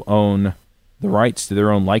do own the rights to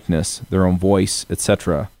their own likeness, their own voice,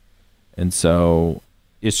 etc. And so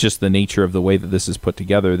it's just the nature of the way that this is put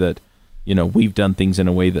together that, we've done things in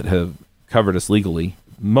a way that have covered us legally,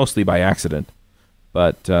 mostly by accident.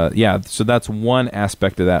 But so that's one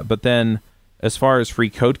aspect of that. But then as far as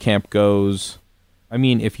Free Code Camp goes, I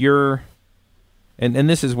mean, if you're, and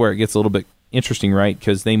this is where it gets a little bit interesting, right?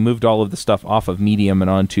 Because they moved all of the stuff off of Medium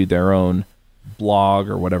and onto their own blog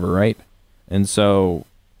or whatever, right? And so,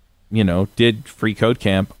 did Free Code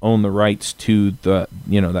Camp own the rights to the,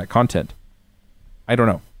 that content? I don't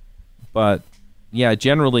know. But yeah,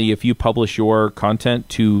 generally, if you publish your content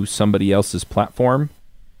to somebody else's platform,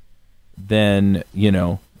 then,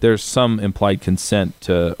 there's some implied consent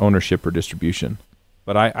to ownership or distribution.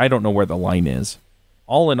 But I don't know where the line is.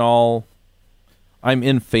 All in all, I'm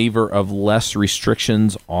in favor of less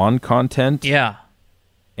restrictions on content. Yeah.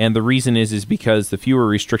 And the reason is because the fewer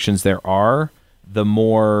restrictions there are, the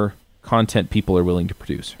more content people are willing to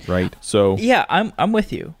produce, right? So yeah, I'm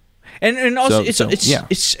with you. And also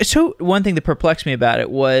it's so one thing that perplexed me about it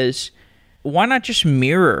was why not just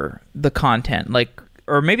mirror the content? Like,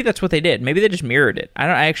 or maybe that's what they did. Maybe they just mirrored it.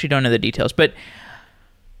 I actually don't know the details, but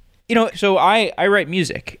so I write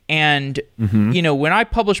music, and when I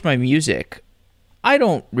publish my music, I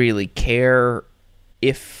don't really care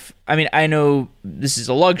if, I know this is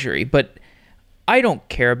a luxury, but I don't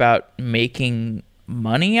care about making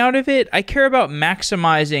money out of it. I care about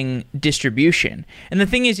maximizing distribution. And the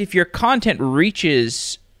thing is, if your content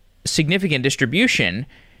reaches significant distribution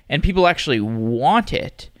and people actually want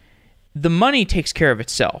it, the money takes care of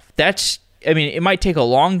itself. It might take a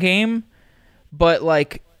long game, but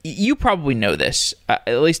like, you probably know this.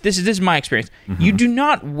 At least this is my experience. You do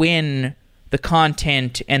not win the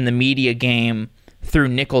content and the media game through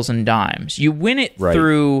nickels and dimes. You win it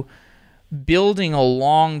through building a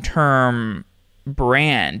long-term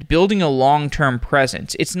brand, building a long-term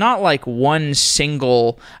presence. It's not like one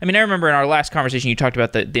single... I remember in our last conversation you talked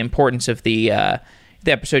about the importance of the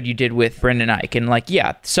episode you did with Brendan Eich,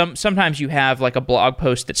 and sometimes you have like a blog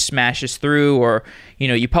post that smashes through, or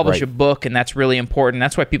you publish a book, and that's really important.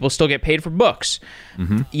 That's why people still get paid for books.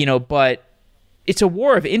 But it's a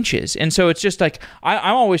war of inches, and so it's just like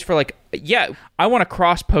I'm always for like, I want to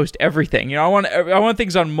cross post everything. I want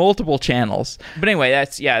things on multiple channels. But anyway,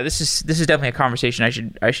 this is definitely a conversation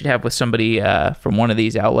I should have with somebody from one of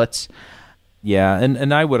these outlets. Yeah,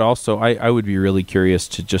 and I would also I would be really curious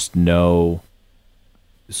to just know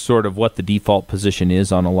sort of what the default position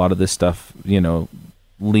is on a lot of this stuff,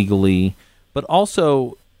 legally. But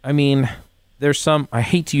also, there's some, I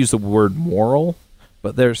hate to use the word moral,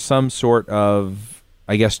 but there's some sort of,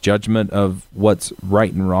 I guess, judgment of what's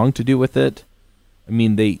right and wrong to do with it.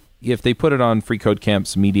 If they put it on Free Code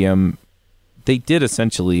Camp's Medium, they did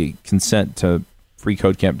essentially consent to Free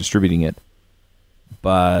Code Camp distributing it.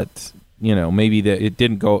 But, maybe that it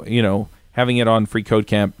didn't go, having it on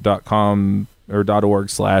freecodecamp.com or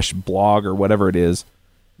 .org/blog or whatever it is,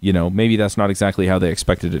 maybe that's not exactly how they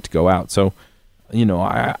expected it to go out. So,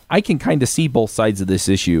 I can kind of see both sides of this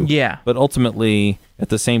issue. Yeah. But ultimately, at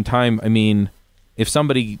the same time, if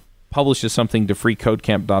somebody publishes something to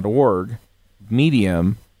freecodecamp.org,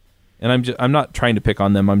 Medium, and I'm not trying to pick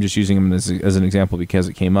on them, I'm just using them as an example because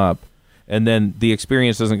it came up, and then the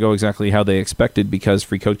experience doesn't go exactly how they expected because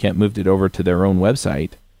Free Code Camp moved it over to their own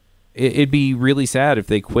website, it'd be really sad if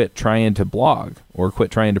they quit trying to blog or quit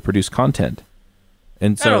trying to produce content.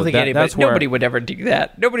 And so I don't think nobody would ever do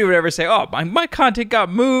that. Nobody would ever say, "Oh, my content got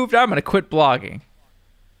moved. I'm going to quit blogging."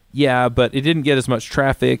 Yeah, but it didn't get as much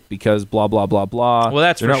traffic because blah blah blah blah.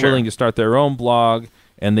 Well, they're not willing to start their own blog,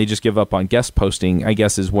 and they just give up on guest posting, I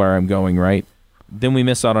guess is where I'm going, right? Then we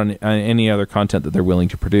miss out on any other content that they're willing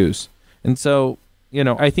to produce. And so,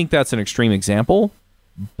 I think that's an extreme example.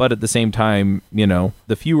 But at the same time,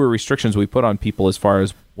 the fewer restrictions we put on people as far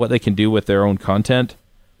as what they can do with their own content,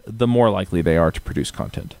 the more likely they are to produce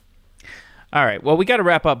content. All right. Well, we got to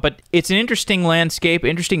wrap up, but it's an interesting landscape,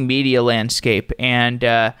 interesting media landscape. And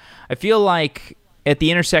I feel like at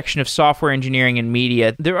the intersection of software engineering and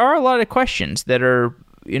media, there are a lot of questions that are,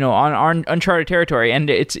 on uncharted territory. And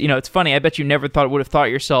it's funny. I bet you never would have thought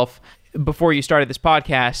yourself before you started this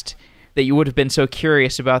podcast that you would have been so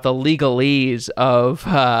curious about the legalese of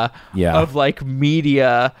like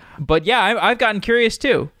media. But yeah, I've gotten curious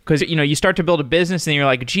too, because you start to build a business and you're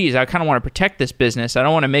like, geez, I kind of want to protect this business. I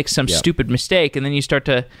don't want to make some stupid mistake. And then you start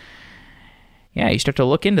to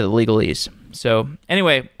look into the legalese. So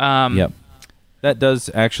anyway, that does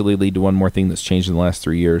actually lead to one more thing that's changed in the last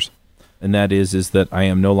 3 years, and that is that I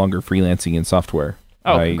am no longer freelancing in software.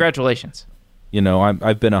 Oh, congratulations.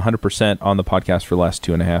 I've been 100% on the podcast for the last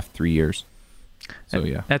 2.5, 3 years. So,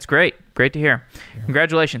 yeah. That's great. Great to hear. Yeah.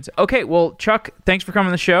 Congratulations. Okay, well, Chuck, thanks for coming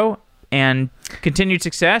on the show, and continued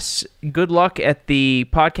success. Good luck at the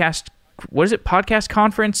podcast. What is it? Podcast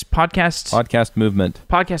conference? Podcast movement.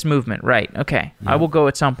 Podcast movement, right. Okay. Yeah. I will go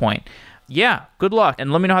at some point. Yeah, good luck,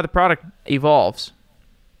 and let me know how the product evolves.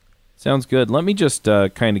 Sounds good. Let me just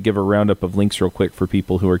kind of give a roundup of links real quick for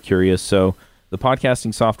people who are curious. So the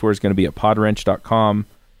podcasting software is going to be at podwrench.com.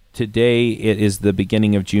 Today, it is the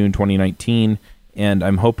beginning of June 2019, and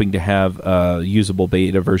I'm hoping to have a usable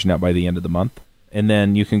beta version out by the end of the month. And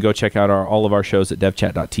then you can go check out all of our shows at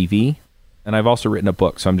devchat.tv. And I've also written a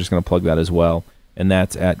book, so I'm just going to plug that as well. And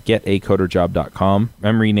that's at getacoderjob.com.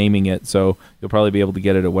 I'm renaming it, so you'll probably be able to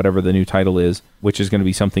get it at whatever the new title is, which is going to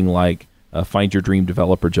be something like Find Your Dream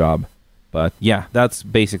Developer Job. But yeah, that's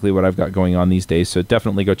basically what I've got going on these days. So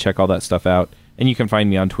definitely go check all that stuff out. And you can find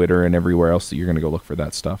me on Twitter and everywhere else that you're going to go look for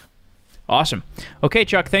that stuff. Awesome. Okay,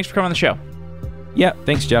 Chuck, thanks for coming on the show. Yeah,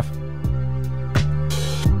 thanks, Jeff.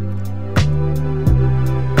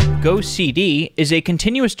 GoCD is a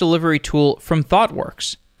continuous delivery tool from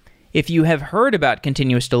ThoughtWorks. If you have heard about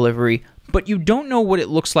continuous delivery, but you don't know what it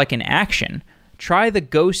looks like in action, try the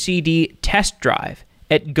GoCD test drive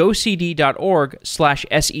at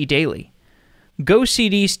gocd.org/sedaily.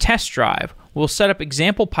 GoCD's test drive will set up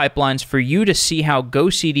example pipelines for you to see how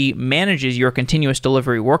GoCD manages your continuous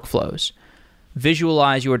delivery workflows,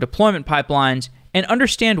 visualize your deployment pipelines, and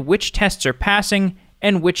understand which tests are passing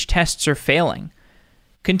and which tests are failing.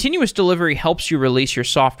 Continuous delivery helps you release your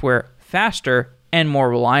software faster and more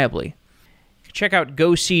reliably. Check out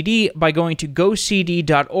GoCD by going to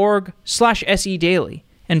gocd.org/sedaily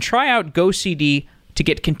and try out GoCD to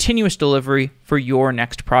get continuous delivery for your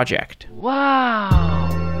next project. Wow!